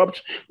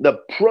interrupt the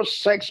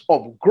process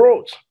of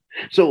growth.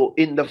 So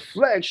in the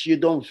flesh, you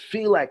don't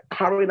feel like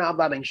carrying out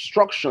that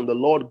instruction the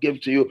Lord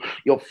gave to you.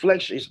 Your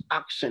flesh is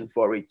asking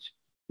for it.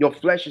 Your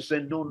flesh is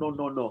saying, no, no,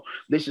 no, no.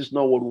 This is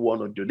not what we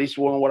want to do. This is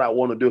not what I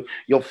want to do.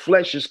 Your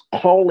flesh is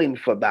calling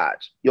for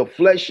that. Your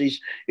flesh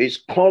is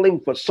calling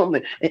for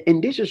something.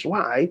 And this is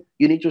why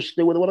you need to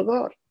stay with the word of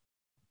God.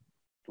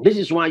 This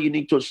is why you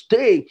need to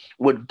stay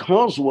with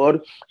God's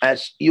word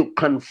as you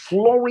can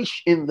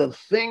flourish in the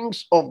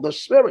things of the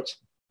Spirit.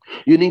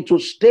 You need to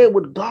stay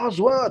with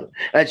God's word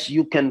as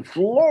you can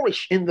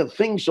flourish in the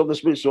things of the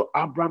Spirit. So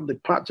Abraham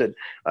departed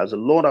as the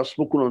Lord had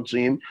spoken unto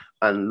him,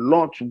 and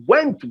Lot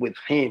went with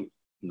him.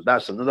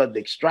 That's another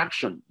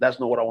distraction. That's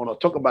not what I want to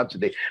talk about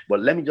today. But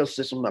let me just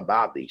say something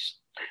about this.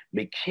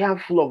 Be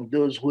careful of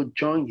those who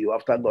join you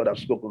after God has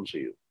spoken to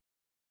you.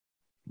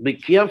 Be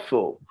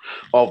careful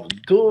of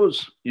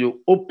those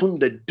you open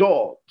the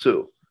door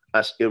to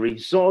as a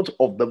result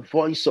of the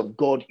voice of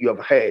God you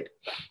have heard.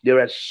 There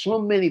are so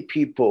many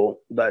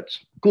people that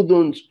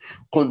couldn't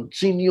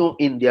continue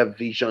in their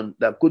vision,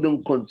 that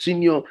couldn't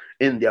continue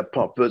in their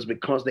purpose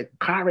because they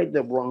carried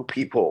the wrong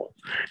people.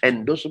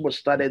 And those people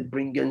started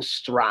bringing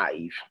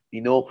strife.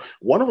 You know,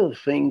 one of the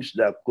things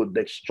that could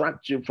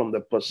distract you from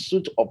the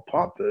pursuit of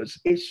purpose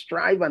is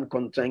strife and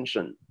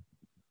contention.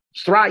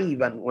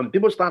 Strive, and when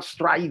people start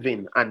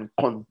striving and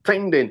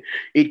contending,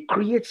 it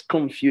creates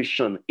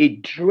confusion.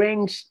 It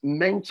drains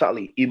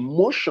mentally,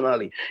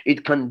 emotionally.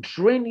 It can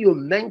drain you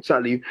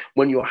mentally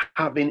when you're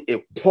having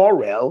a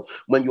quarrel,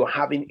 when you're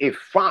having a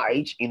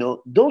fight. You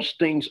know, those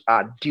things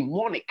are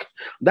demonic.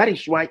 That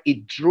is why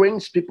it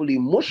drains people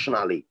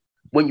emotionally.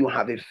 When you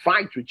have a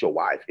fight with your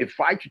wife, a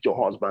fight with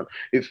your husband,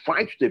 a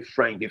fight with a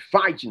friend, a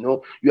fight, you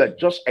know, you are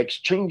just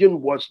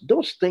exchanging words.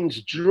 Those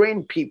things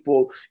drain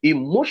people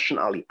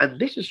emotionally. And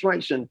this is why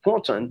it's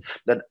important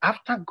that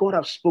after God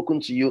has spoken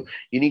to you,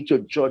 you need to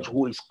judge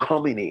who is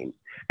coming in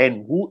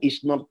and who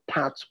is not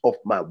part of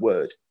my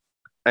word.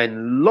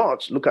 And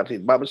Lot, look at it,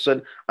 the Bible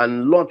said,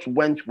 and Lot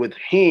went with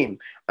him,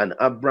 and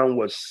Abram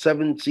was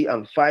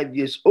 75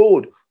 years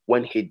old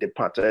when he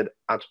departed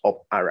out of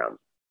Aram.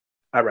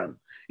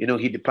 You know,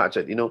 he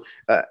departed. You know,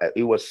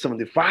 he was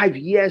 75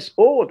 years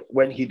old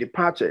when he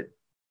departed.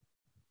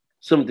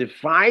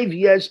 75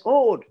 years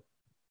old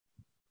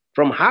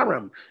from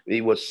Haran. He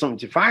was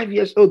 75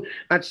 years old.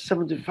 At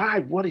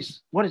 75, what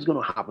is going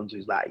to happen to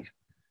his life?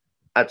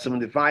 At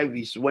 75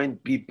 is when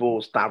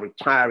people start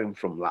retiring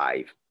from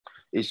life.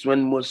 It's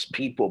when most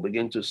people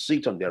begin to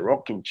sit on their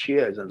rocking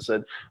chairs and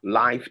said,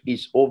 life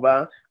is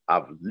over.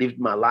 I've lived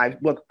my life.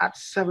 But at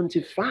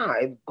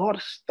 75,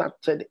 God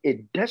started a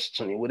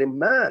destiny with a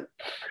man.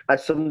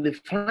 At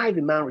 75,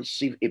 a man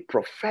received a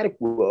prophetic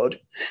word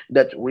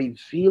that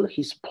revealed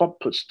his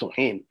purpose to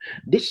him.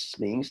 This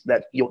means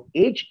that your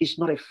age is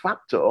not a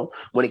factor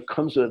when it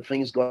comes to the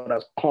things God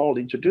has called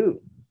you to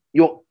do.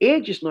 Your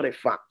age is not a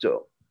factor.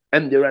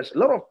 And there are a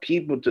lot of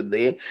people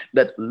today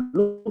that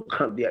look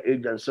at their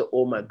age and say,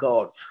 oh my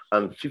God,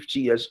 I'm 50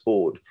 years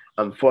old,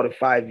 I'm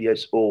 45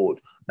 years old,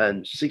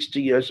 I'm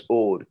 60 years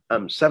old,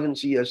 I'm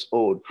 70 years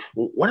old.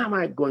 When am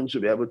I going to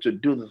be able to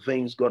do the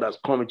things God has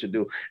called me to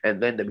do?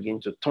 And then they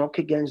begin to talk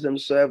against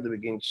themselves. They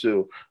begin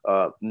to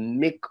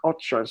make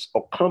utterance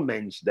or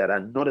comments that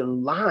are not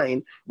in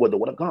line with the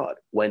word of God.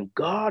 When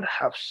God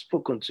has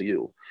spoken to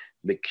you,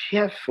 be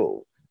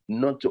careful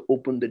not to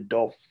open the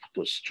door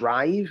to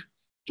strive,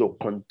 to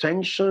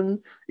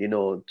contention, you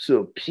know,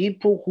 to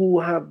people who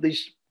have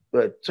this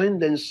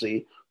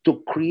tendency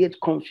to create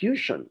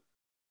confusion.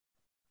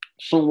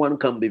 Someone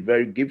can be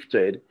very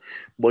gifted,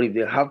 but if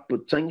they have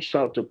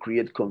potential to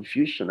create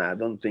confusion, I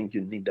don't think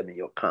you need them in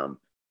your camp.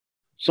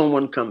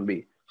 Someone can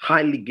be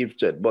highly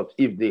gifted, but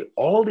if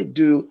all they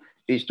do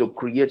is to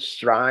create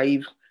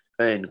strife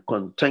and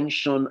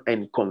contention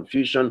and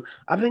confusion,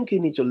 I think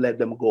you need to let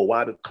them go.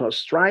 Why? Because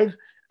strife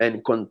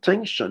and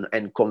contention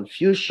and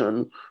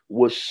confusion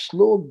will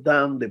slow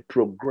down the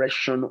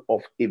progression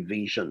of a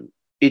vision.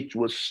 It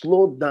will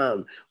slow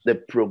down the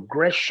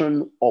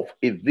progression of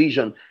a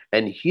vision.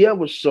 And here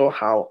we saw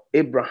how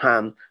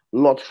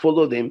Lot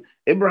followed him.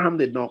 Abraham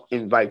did not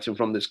invite him.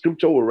 From the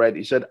scripture we read,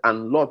 he said,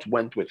 and Lot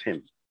went with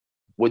him.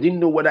 We didn't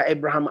know whether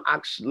Abraham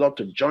asked Lot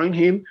to join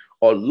him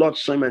or Lot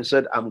saw him and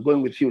said, I'm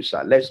going with you,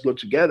 sir. Let's go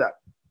together.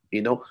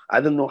 You know, I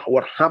don't know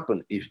what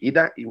happened. If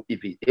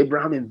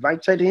Abraham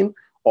invited him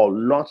or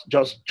Lot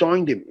just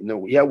joined him. You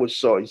know, here we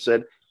saw, he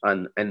said,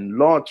 and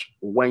Lot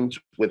went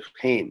with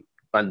him.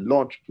 And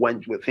Lot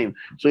went with him.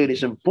 So it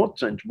is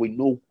important we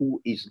know who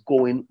is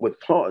going with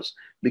us,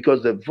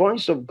 because the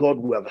voice of God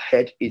we have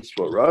heard is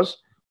for us,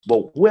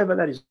 but whoever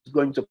that is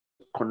going to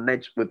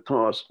connect with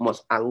us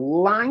must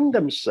align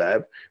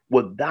themselves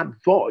with that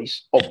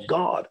voice of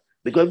God.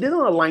 Because if they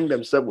don't align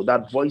themselves with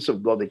that voice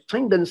of God, the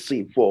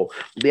tendency for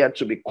there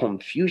to be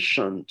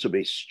confusion, to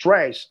be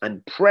stress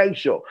and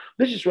pressure.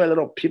 This is where a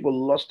lot of people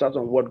lost out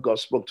on what God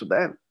spoke to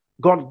them.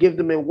 God gave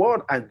them a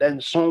word, and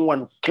then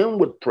someone came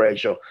with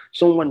pressure,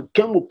 someone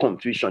came with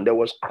confusion. There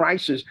was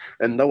crisis,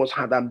 and that was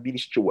how that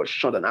ministry was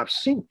shut down. I've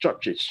seen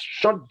churches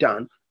shut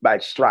down by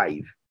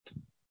strife.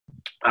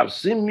 I've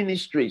seen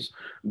ministries,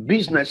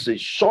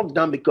 businesses shut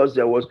down because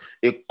there was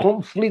a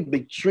conflict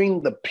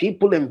between the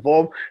people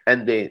involved,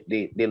 and they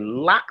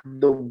lack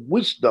the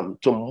wisdom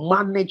to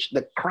manage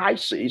the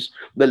crisis.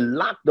 They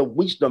lack the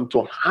wisdom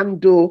to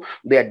handle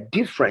their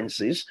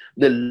differences.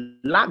 They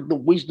lack the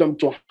wisdom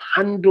to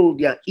handle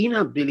their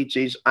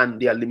inabilities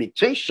and their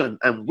limitation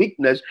and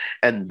weakness.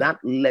 And that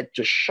led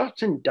to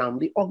shutting down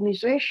the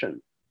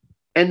organization.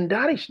 And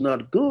that is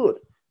not good,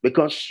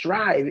 because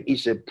strife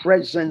is a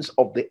presence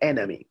of the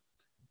enemy.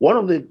 One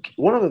of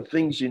the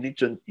things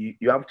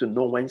you have to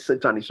know when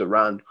Satan is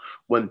around,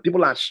 when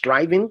people are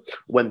striving,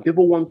 when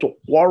people want to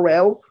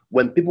quarrel,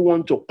 when people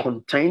want to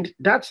contend,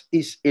 that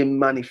is a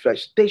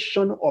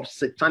manifestation of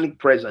satanic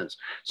presence.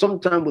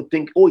 Sometimes we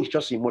think, oh, it's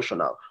just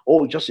emotional.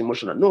 Oh, it's just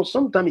emotional. No,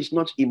 sometimes it's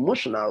not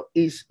emotional.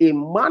 It's a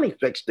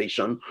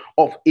manifestation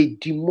of a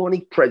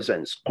demonic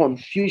presence,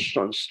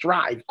 confusion,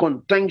 strife,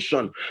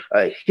 contention,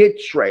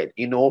 hatred,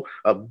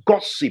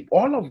 gossip.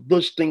 All of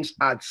those things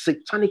are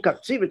satanic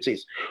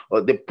activities.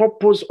 The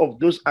purpose of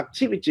those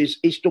activities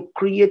is to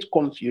create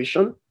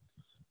confusion,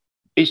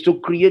 is to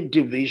create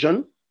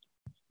division,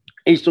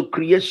 is to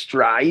create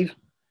strife,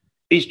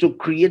 is to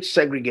create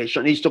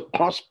segregation, is to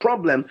cause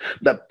problem,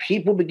 that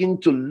people begin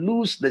to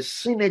lose the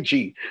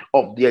synergy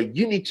of their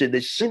unity, the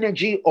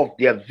synergy of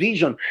their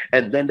vision,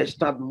 and then they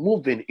start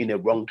moving in a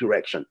wrong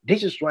direction.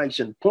 This is why it's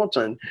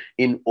important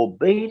in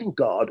obeying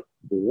God.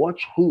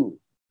 Watch who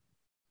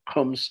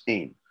comes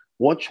in,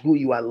 watch who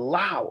you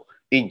allow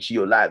into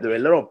your life. There are a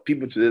lot of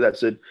people today that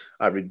said,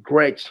 I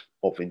regret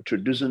of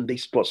introducing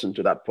this person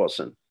to that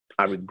person.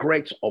 I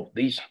regret of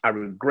this, I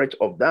regret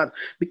of that.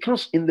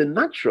 Because in the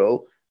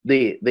natural,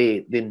 they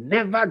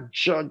never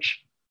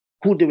judge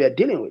who they were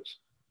dealing with.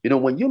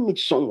 When you meet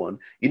someone,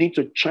 you need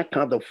to check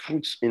out the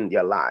fruits in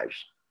their lives,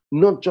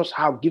 not just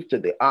how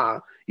gifted they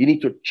are. You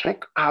need to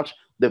check out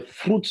the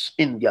fruits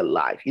in their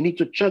life. You need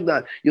to check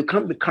that. You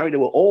can't be carried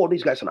away. Oh,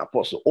 this guy's an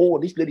apostle. Oh,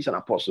 this lady's an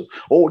apostle.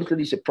 Oh, this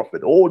lady's a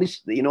prophet. Oh,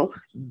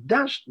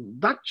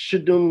 that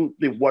shouldn't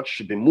be what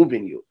should be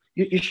moving you.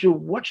 You should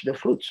watch the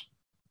fruits.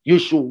 You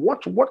should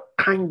watch what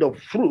kind of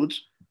fruit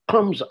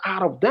comes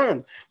out of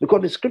them,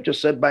 because the scripture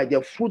said, by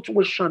their fruit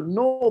we shall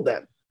know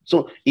them.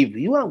 So if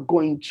you are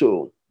going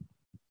to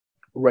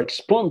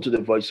respond to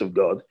the voice of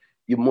God,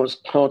 you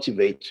must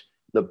cultivate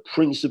the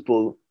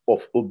principle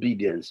of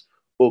obedience,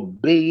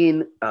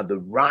 obeying at the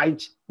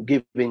right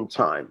given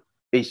time.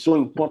 It's so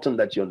important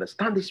that you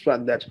understand this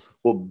fact that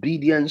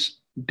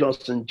obedience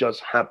doesn't just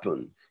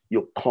happen.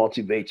 You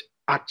cultivate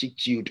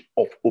attitude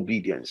of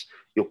obedience.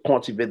 You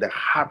cultivate the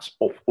heart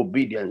of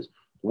obedience,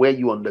 where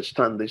you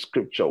understand the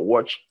scripture.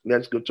 Watch,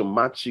 let's go to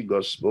Matthew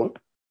Gospel.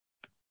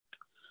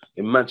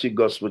 In Matthew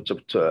Gospel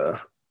chapter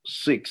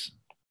 6,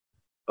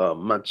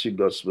 Matthew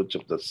Gospel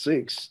chapter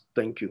 6,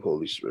 thank you,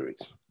 Holy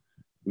Spirit.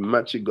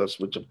 Matthew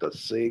Gospel chapter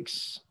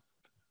 6,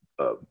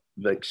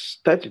 verse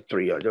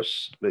 33,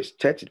 verse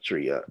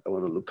 33, I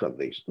want to look at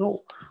this.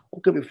 No,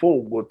 okay,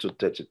 before we go to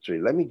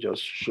 33, let me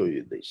just show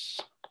you this.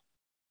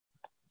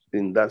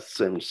 In that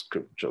same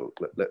scripture,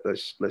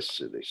 let's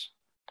see this.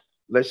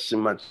 Let's see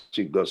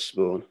Matthew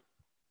Gospel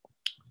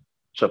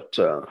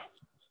chapter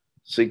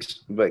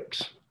 6,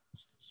 chapter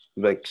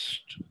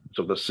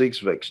 6,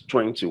 verse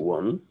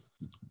 21.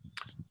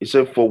 It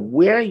said, for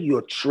where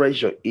your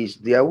treasure is,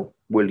 there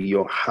will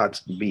your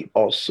heart be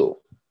also.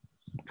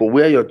 For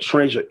where your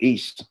treasure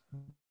is,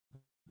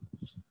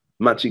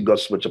 Matthew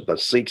Gospel chapter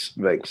 6,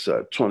 verse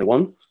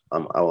 21. I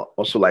would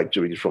also like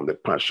to read it from the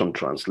Passion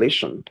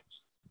Translation.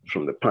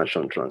 From the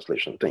Passion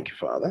Translation. Thank you,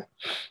 Father.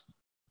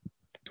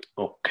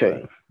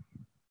 Okay.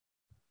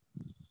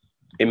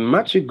 In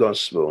Matthew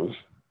Gospel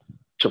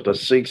chapter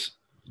 6,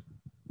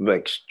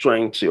 verse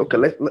 20. Okay,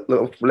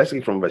 let's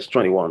read from verse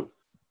 21.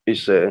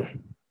 It's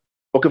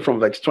okay, from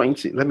verse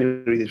 20. Let me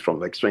read it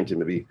from verse 20.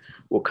 Maybe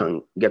we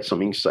can get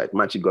some insight.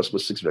 Matthew Gospel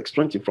 6, verse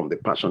 20 from the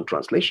Passion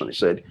Translation. It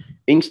said,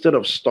 instead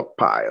of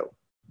stockpile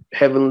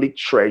heavenly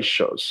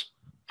treasures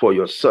for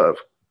yourself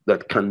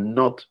that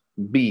cannot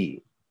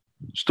be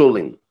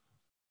stolen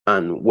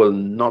and will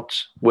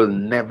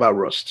never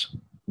rust,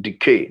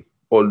 decay,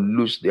 or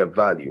lose their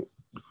value.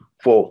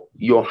 For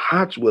your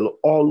heart will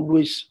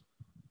always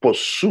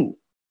pursue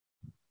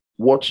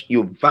what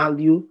you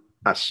value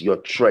as your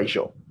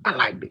treasure. I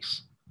like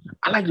this.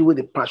 I like the way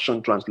the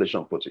Passion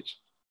Translation puts it.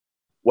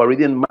 We're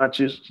reading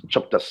Matthew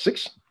chapter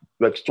 6,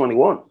 verse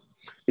 21.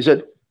 It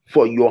said,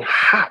 for your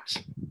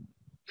heart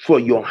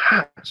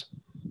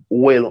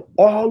will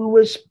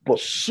always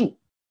pursue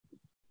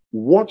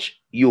what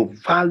you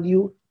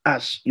value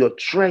as your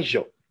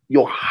treasure,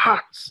 your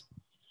heart.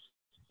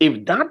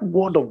 If that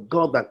word of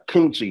God that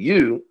came to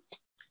you,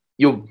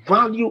 you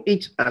value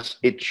it as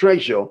a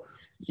treasure,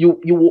 you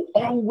will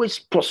always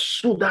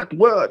pursue that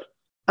word.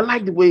 I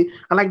like the way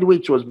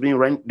it was being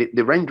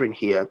the rendering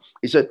here.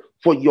 It said,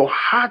 for your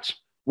heart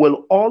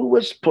will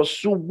always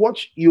pursue what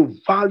you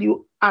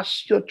value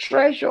as your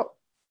treasure.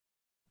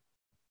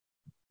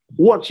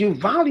 What you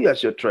value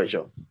as your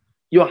treasure.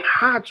 Your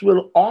heart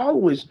will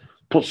always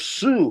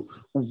pursue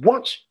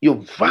what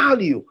you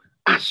value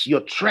as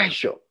your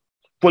treasure.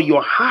 For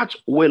your heart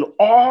will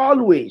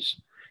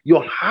always,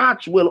 your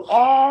heart will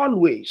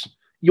always,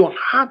 your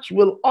heart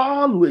will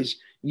always,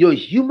 your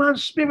human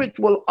spirit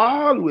will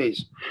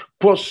always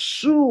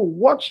pursue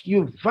what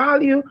you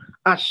value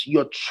as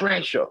your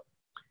treasure.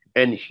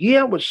 And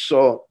here we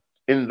saw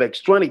in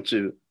verse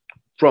 22,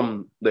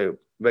 from the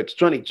verse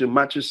 22,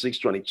 Matthew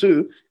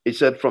 6:22, it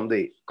said from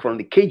the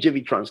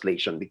KJV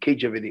translation, the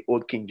KJV, the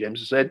Old King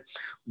James, it said,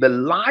 the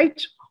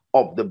light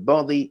of the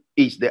body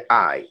is the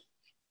eye.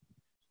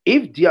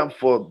 If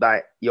therefore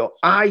your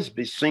eyes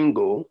be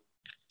single,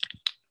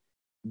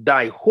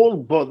 thy whole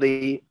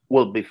body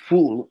will be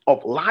full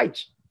of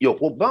light. Your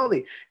whole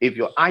body, if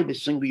your eye be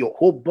single, your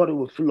whole body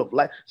will be full of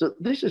light. So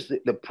this is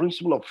the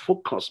principle of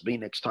focus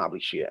being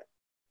established here.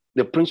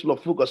 The principle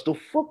of focus, to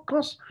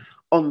focus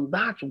on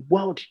that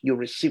word you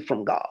receive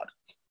from God.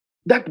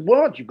 That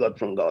word you got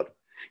from God.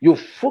 You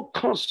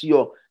focus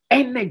your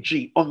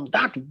energy on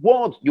that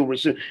word you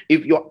receive.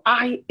 If your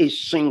eye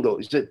is single,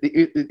 if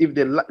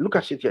the look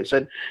at it here, it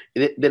said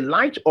the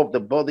light of the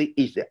body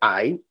is the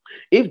eye.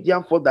 If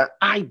therefore the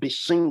eye be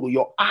single,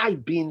 your eye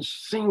being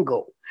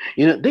single,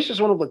 this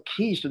is one of the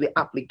keys to the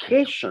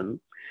application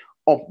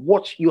of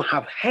what you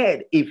have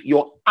heard. If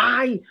your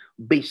eye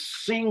be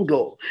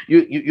single,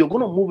 you're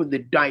going to move in the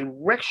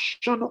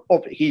direction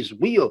of his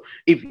will.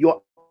 If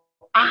your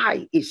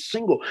eye is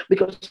single,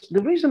 because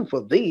the reason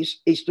for this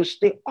is to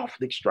stay off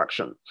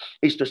distraction,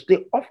 is to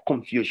stay off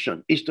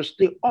confusion, is to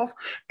stay off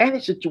any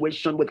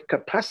situation with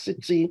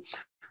capacity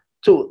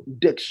to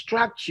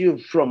distract you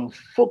from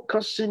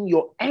focusing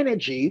your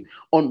energy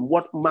on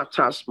what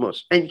matters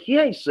most. And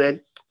here he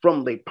said,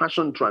 from the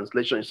Passion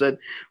Translation, he said,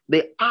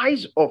 the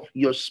eyes of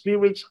your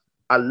spirit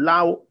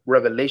allow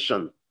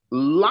revelation,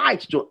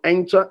 light to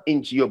enter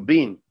into your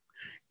being.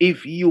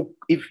 If your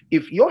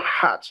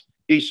heart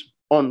is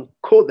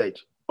uncoded,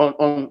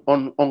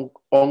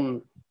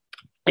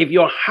 if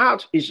your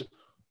heart is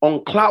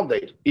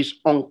unclouded,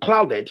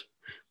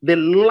 the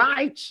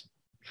light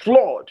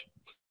flawed.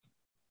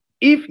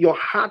 If your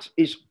heart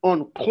is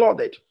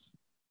unclouded,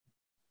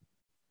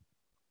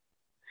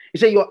 he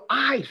said your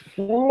eyes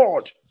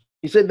flawed.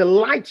 He said the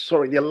light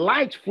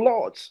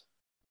floods.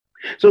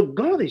 So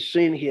God is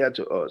saying here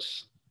to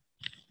us,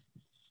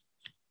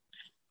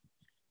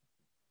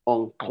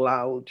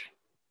 uncloud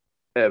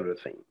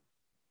everything.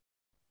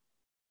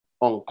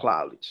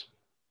 Uncloud it.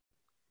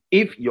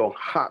 If your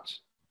heart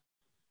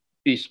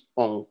is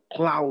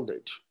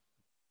unclouded,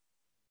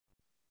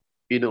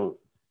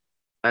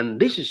 and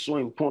this is so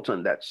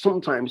important that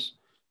sometimes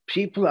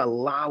people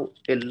allow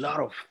a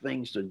lot of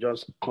things to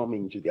just come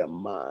into their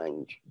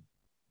mind.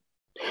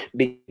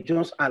 They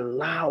just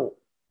allow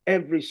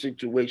every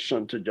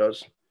situation to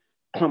just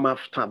come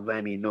after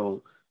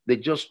them, They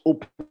just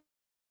open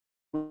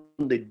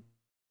the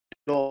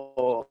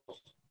door,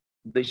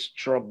 this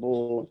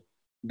trouble,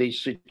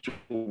 this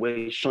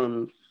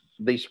situation,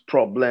 this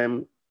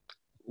problem,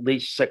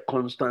 these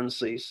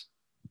circumstances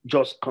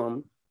just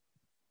come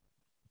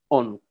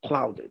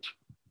unclouded.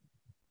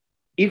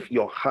 If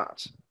your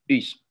heart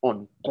is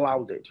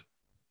unclouded,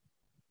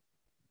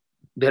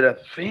 there are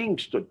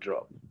things to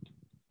drop.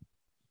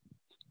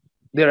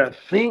 There are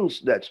things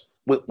that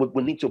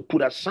we need to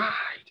put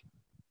aside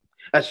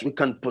as we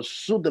can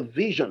pursue the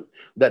vision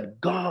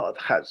that God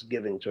has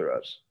given to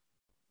us.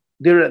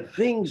 There are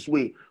things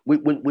we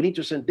need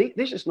to say,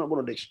 this is not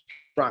going to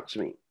distract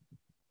me.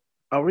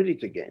 I'll read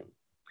it again.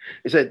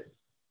 It said,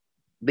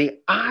 the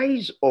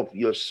eyes of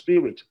your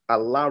spirit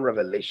allow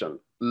revelation,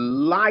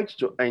 light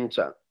to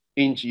enter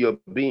into your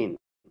being.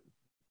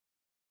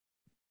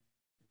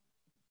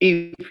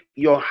 If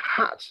your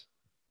heart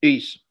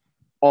is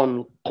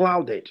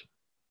unclouded,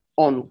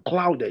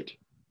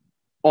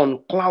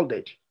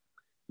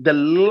 the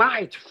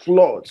light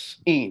floods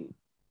in.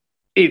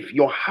 If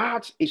your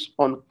heart is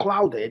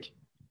unclouded,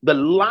 the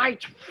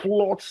light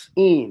floods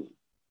in.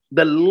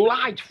 The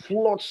light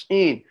floods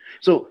in.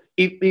 So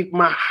if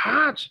my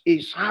heart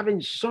is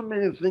having so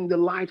many things, the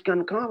light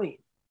can come in.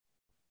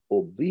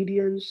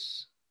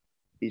 Obedience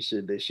is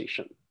a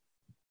decision.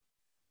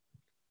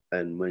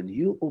 And when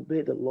you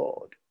obey the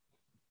Lord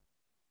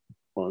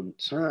on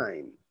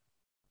time,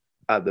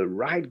 at the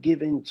right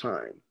given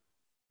time,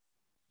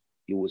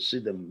 you will see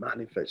the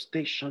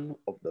manifestation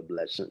of the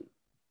blessing.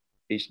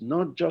 It's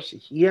not just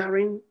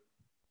hearing,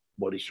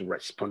 but it's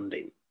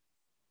responding.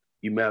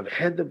 You may have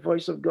heard the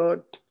voice of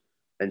God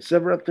and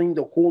several things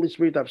the Holy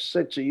Spirit have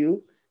said to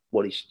you,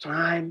 but it's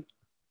time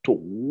to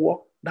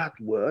walk that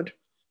word.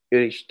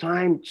 It is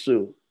time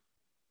to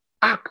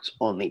act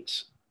on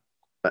it.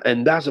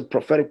 And that's a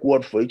prophetic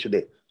word for you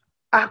today.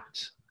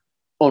 Act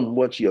on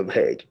what you have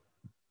heard.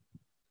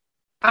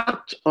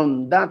 Act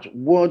on that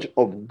word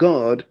of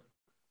God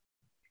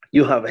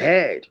you have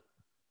heard.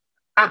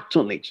 Act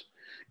on it.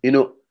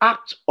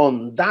 Act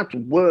on that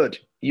word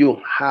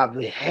you have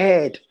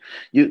heard.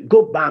 You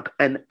go back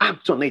and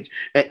act on it.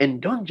 And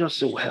don't just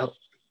say, well,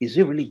 Is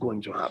it really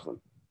going to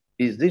happen?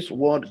 Is this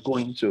word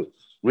going to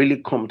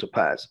really come to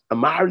pass?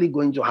 Am I really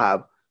going to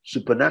have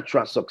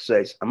supernatural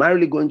success? Am I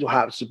really going to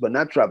have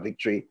supernatural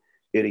victory?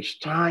 It is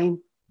time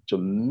to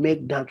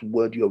make that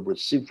word you have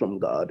received from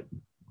God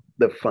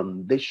the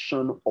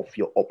foundation of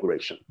your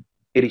operation.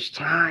 It is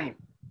time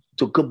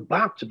to go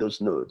back to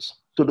those notes,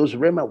 to those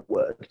rhema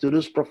words, to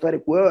those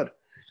prophetic words,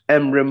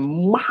 and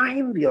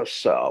remind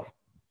yourself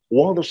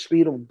what the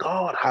Spirit of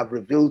God have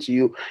revealed to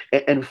you,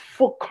 and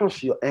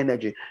focus your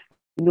energy.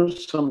 You know,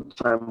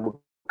 sometimes we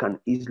can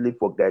easily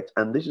forget,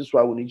 and this is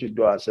why we need to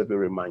do ourselves a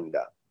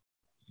reminder.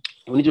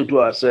 We need to do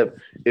ourselves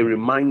a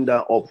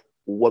reminder of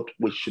what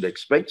we should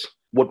expect,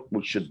 what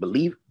we should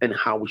believe, and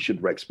how we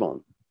should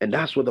respond. And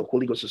that's what the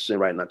Holy Ghost is saying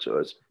right now to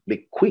us.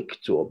 Be quick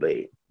to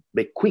obey.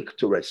 Be quick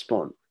to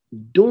respond.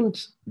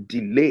 Don't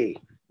delay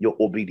your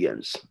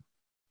obedience.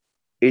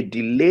 A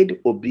delayed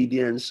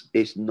obedience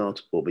is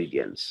not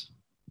obedience.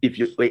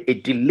 A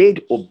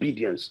delayed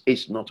obedience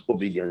is not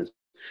obedience.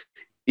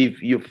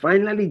 If you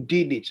finally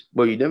did it,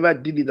 but you never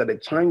did it at the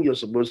time you're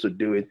supposed to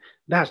do it,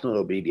 that's not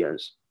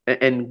obedience.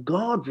 And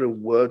God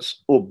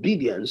rewards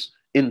obedience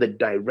in the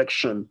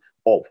direction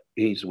of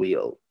his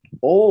will.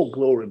 Oh,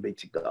 glory be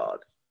to God.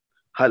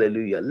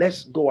 Hallelujah.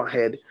 Let's go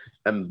ahead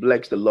and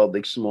bless the Lord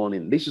this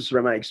morning. This is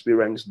Rema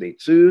Experience Day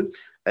 2.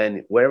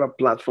 And wherever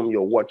platform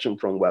you're watching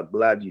from, we're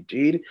glad you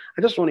did.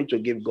 I just wanted to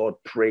give God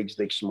praise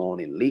this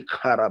morning.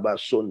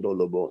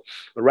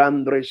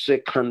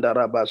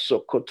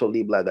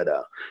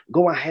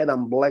 Go ahead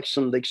and bless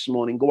him this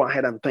morning. Go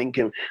ahead and thank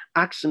him.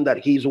 Ask him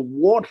that his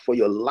word for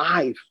your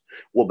life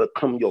will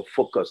become your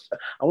focus.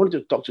 I wanted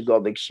to talk to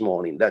God this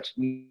morning that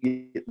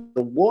the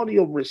word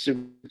you've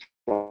received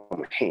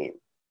from him,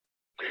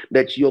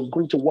 that you're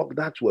going to walk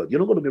that word. You're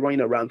not going to be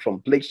running around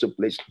from place to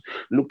place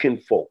looking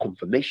for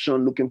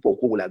confirmation, looking for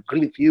who will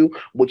agree with you,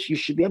 but you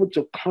should be able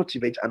to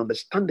cultivate an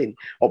understanding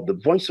of the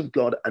voice of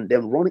God and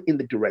then run in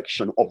the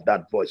direction of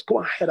that voice. Go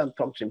ahead and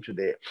talk to him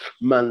today.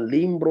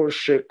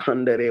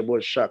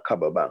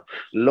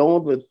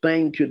 Lord, we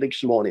thank you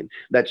this morning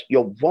that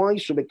your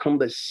voice will become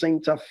the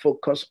center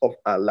focus of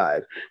our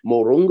life.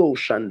 Morongo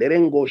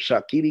shanderengo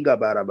shakiriga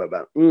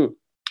barababa.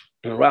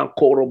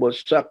 Rakorobo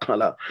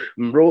Shakala,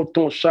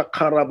 Mroton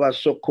Shakaraba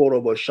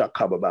Sokorobo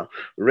Shakababa,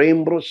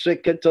 Rainbow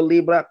Seketa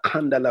Libra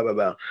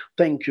Kandalababa.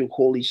 Thank you,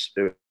 Holy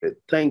Spirit.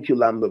 Thank you,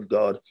 Lamb of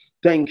God.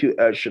 Thank you,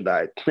 El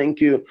Shaddai. Thank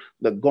you,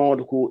 the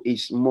God who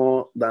is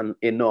more than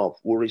enough.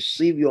 We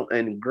receive your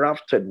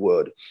engrafted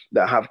word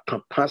that have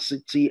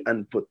capacity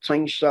and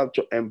potential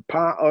to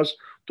empower us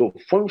to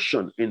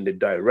function in the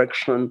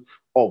direction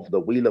of the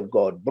will of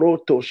God.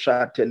 Broto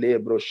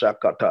shatelebro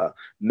shakata,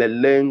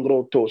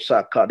 melengro to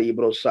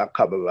sakaribro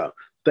sakababa.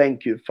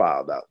 Thank you,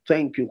 Father.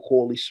 Thank you,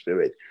 Holy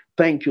Spirit.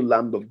 Thank you,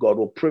 Lamb of God.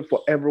 We'll pray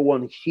for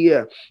everyone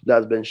here that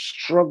has been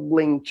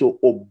struggling to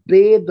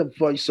obey the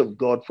voice of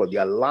God for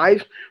their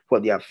life, for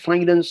their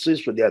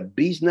finances, for their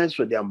business,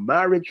 for their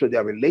marriage, for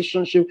their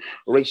relationship.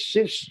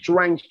 Receive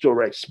strength to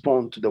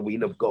respond to the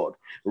will of God.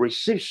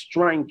 Receive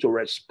strength to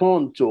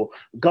respond to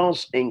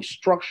God's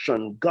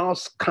instruction,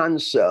 God's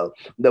counsel,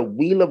 the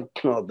will of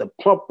God, the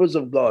purpose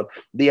of God,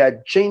 the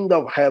agenda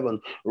of heaven.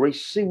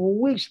 Receive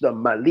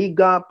wisdom,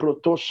 Maliga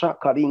Protosha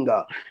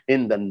Karinga,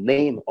 in the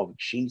name of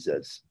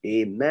Jesus.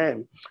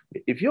 Amen.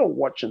 If you're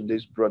watching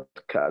this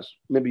broadcast,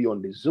 maybe you're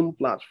on the Zoom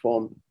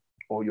platform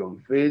or you're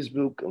on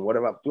Facebook and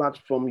whatever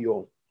platform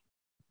you're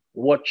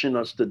watching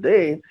us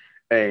today,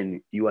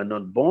 and you are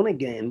not born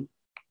again,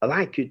 I'd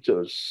like you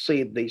to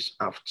say this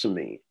after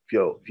me.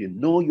 If you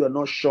know you're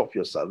not sure of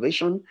your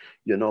salvation,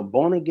 you're not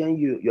born again,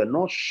 you're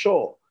not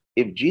sure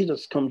if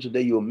Jesus comes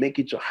today, you'll make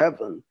it to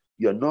heaven.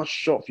 You're not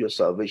sure of your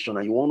salvation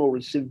and you want to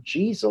receive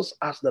Jesus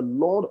as the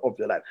Lord of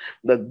your life.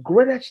 The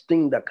greatest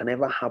thing that can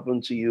ever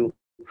happen to you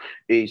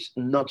is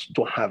not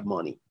to have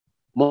money.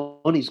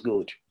 Money is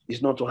good.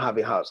 It's not to have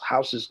a house.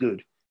 House is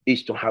good.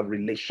 It's to have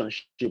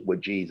relationship with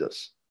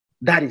Jesus.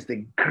 That is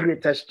the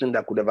greatest thing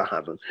that could ever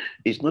happen.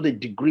 It's not a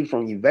degree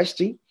from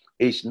university.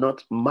 It's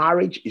not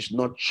marriage. It's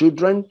not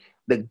children.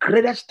 The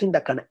greatest thing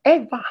that can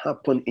ever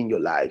happen in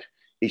your life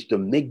is to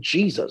make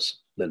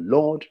Jesus the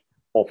Lord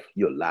of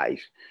your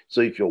life.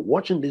 So if you're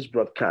watching this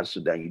broadcast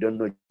today and you don't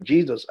know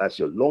Jesus as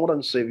your Lord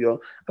and Savior, I'd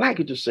like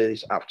you to say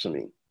this after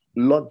me.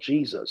 Lord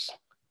Jesus,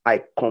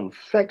 I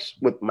confess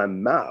with my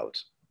mouth,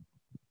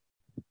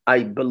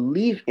 I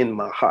believe in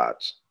my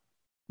heart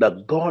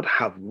that God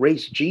have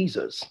raised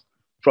Jesus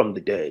from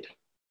the dead.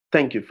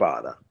 Thank you,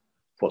 Father,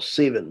 for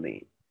saving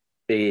me.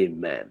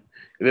 Amen.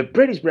 If you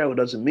pray this prayer with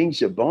us, it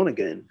means you're born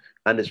again,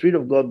 and the Spirit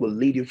of God will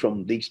lead you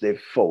from this day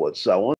forward. So I want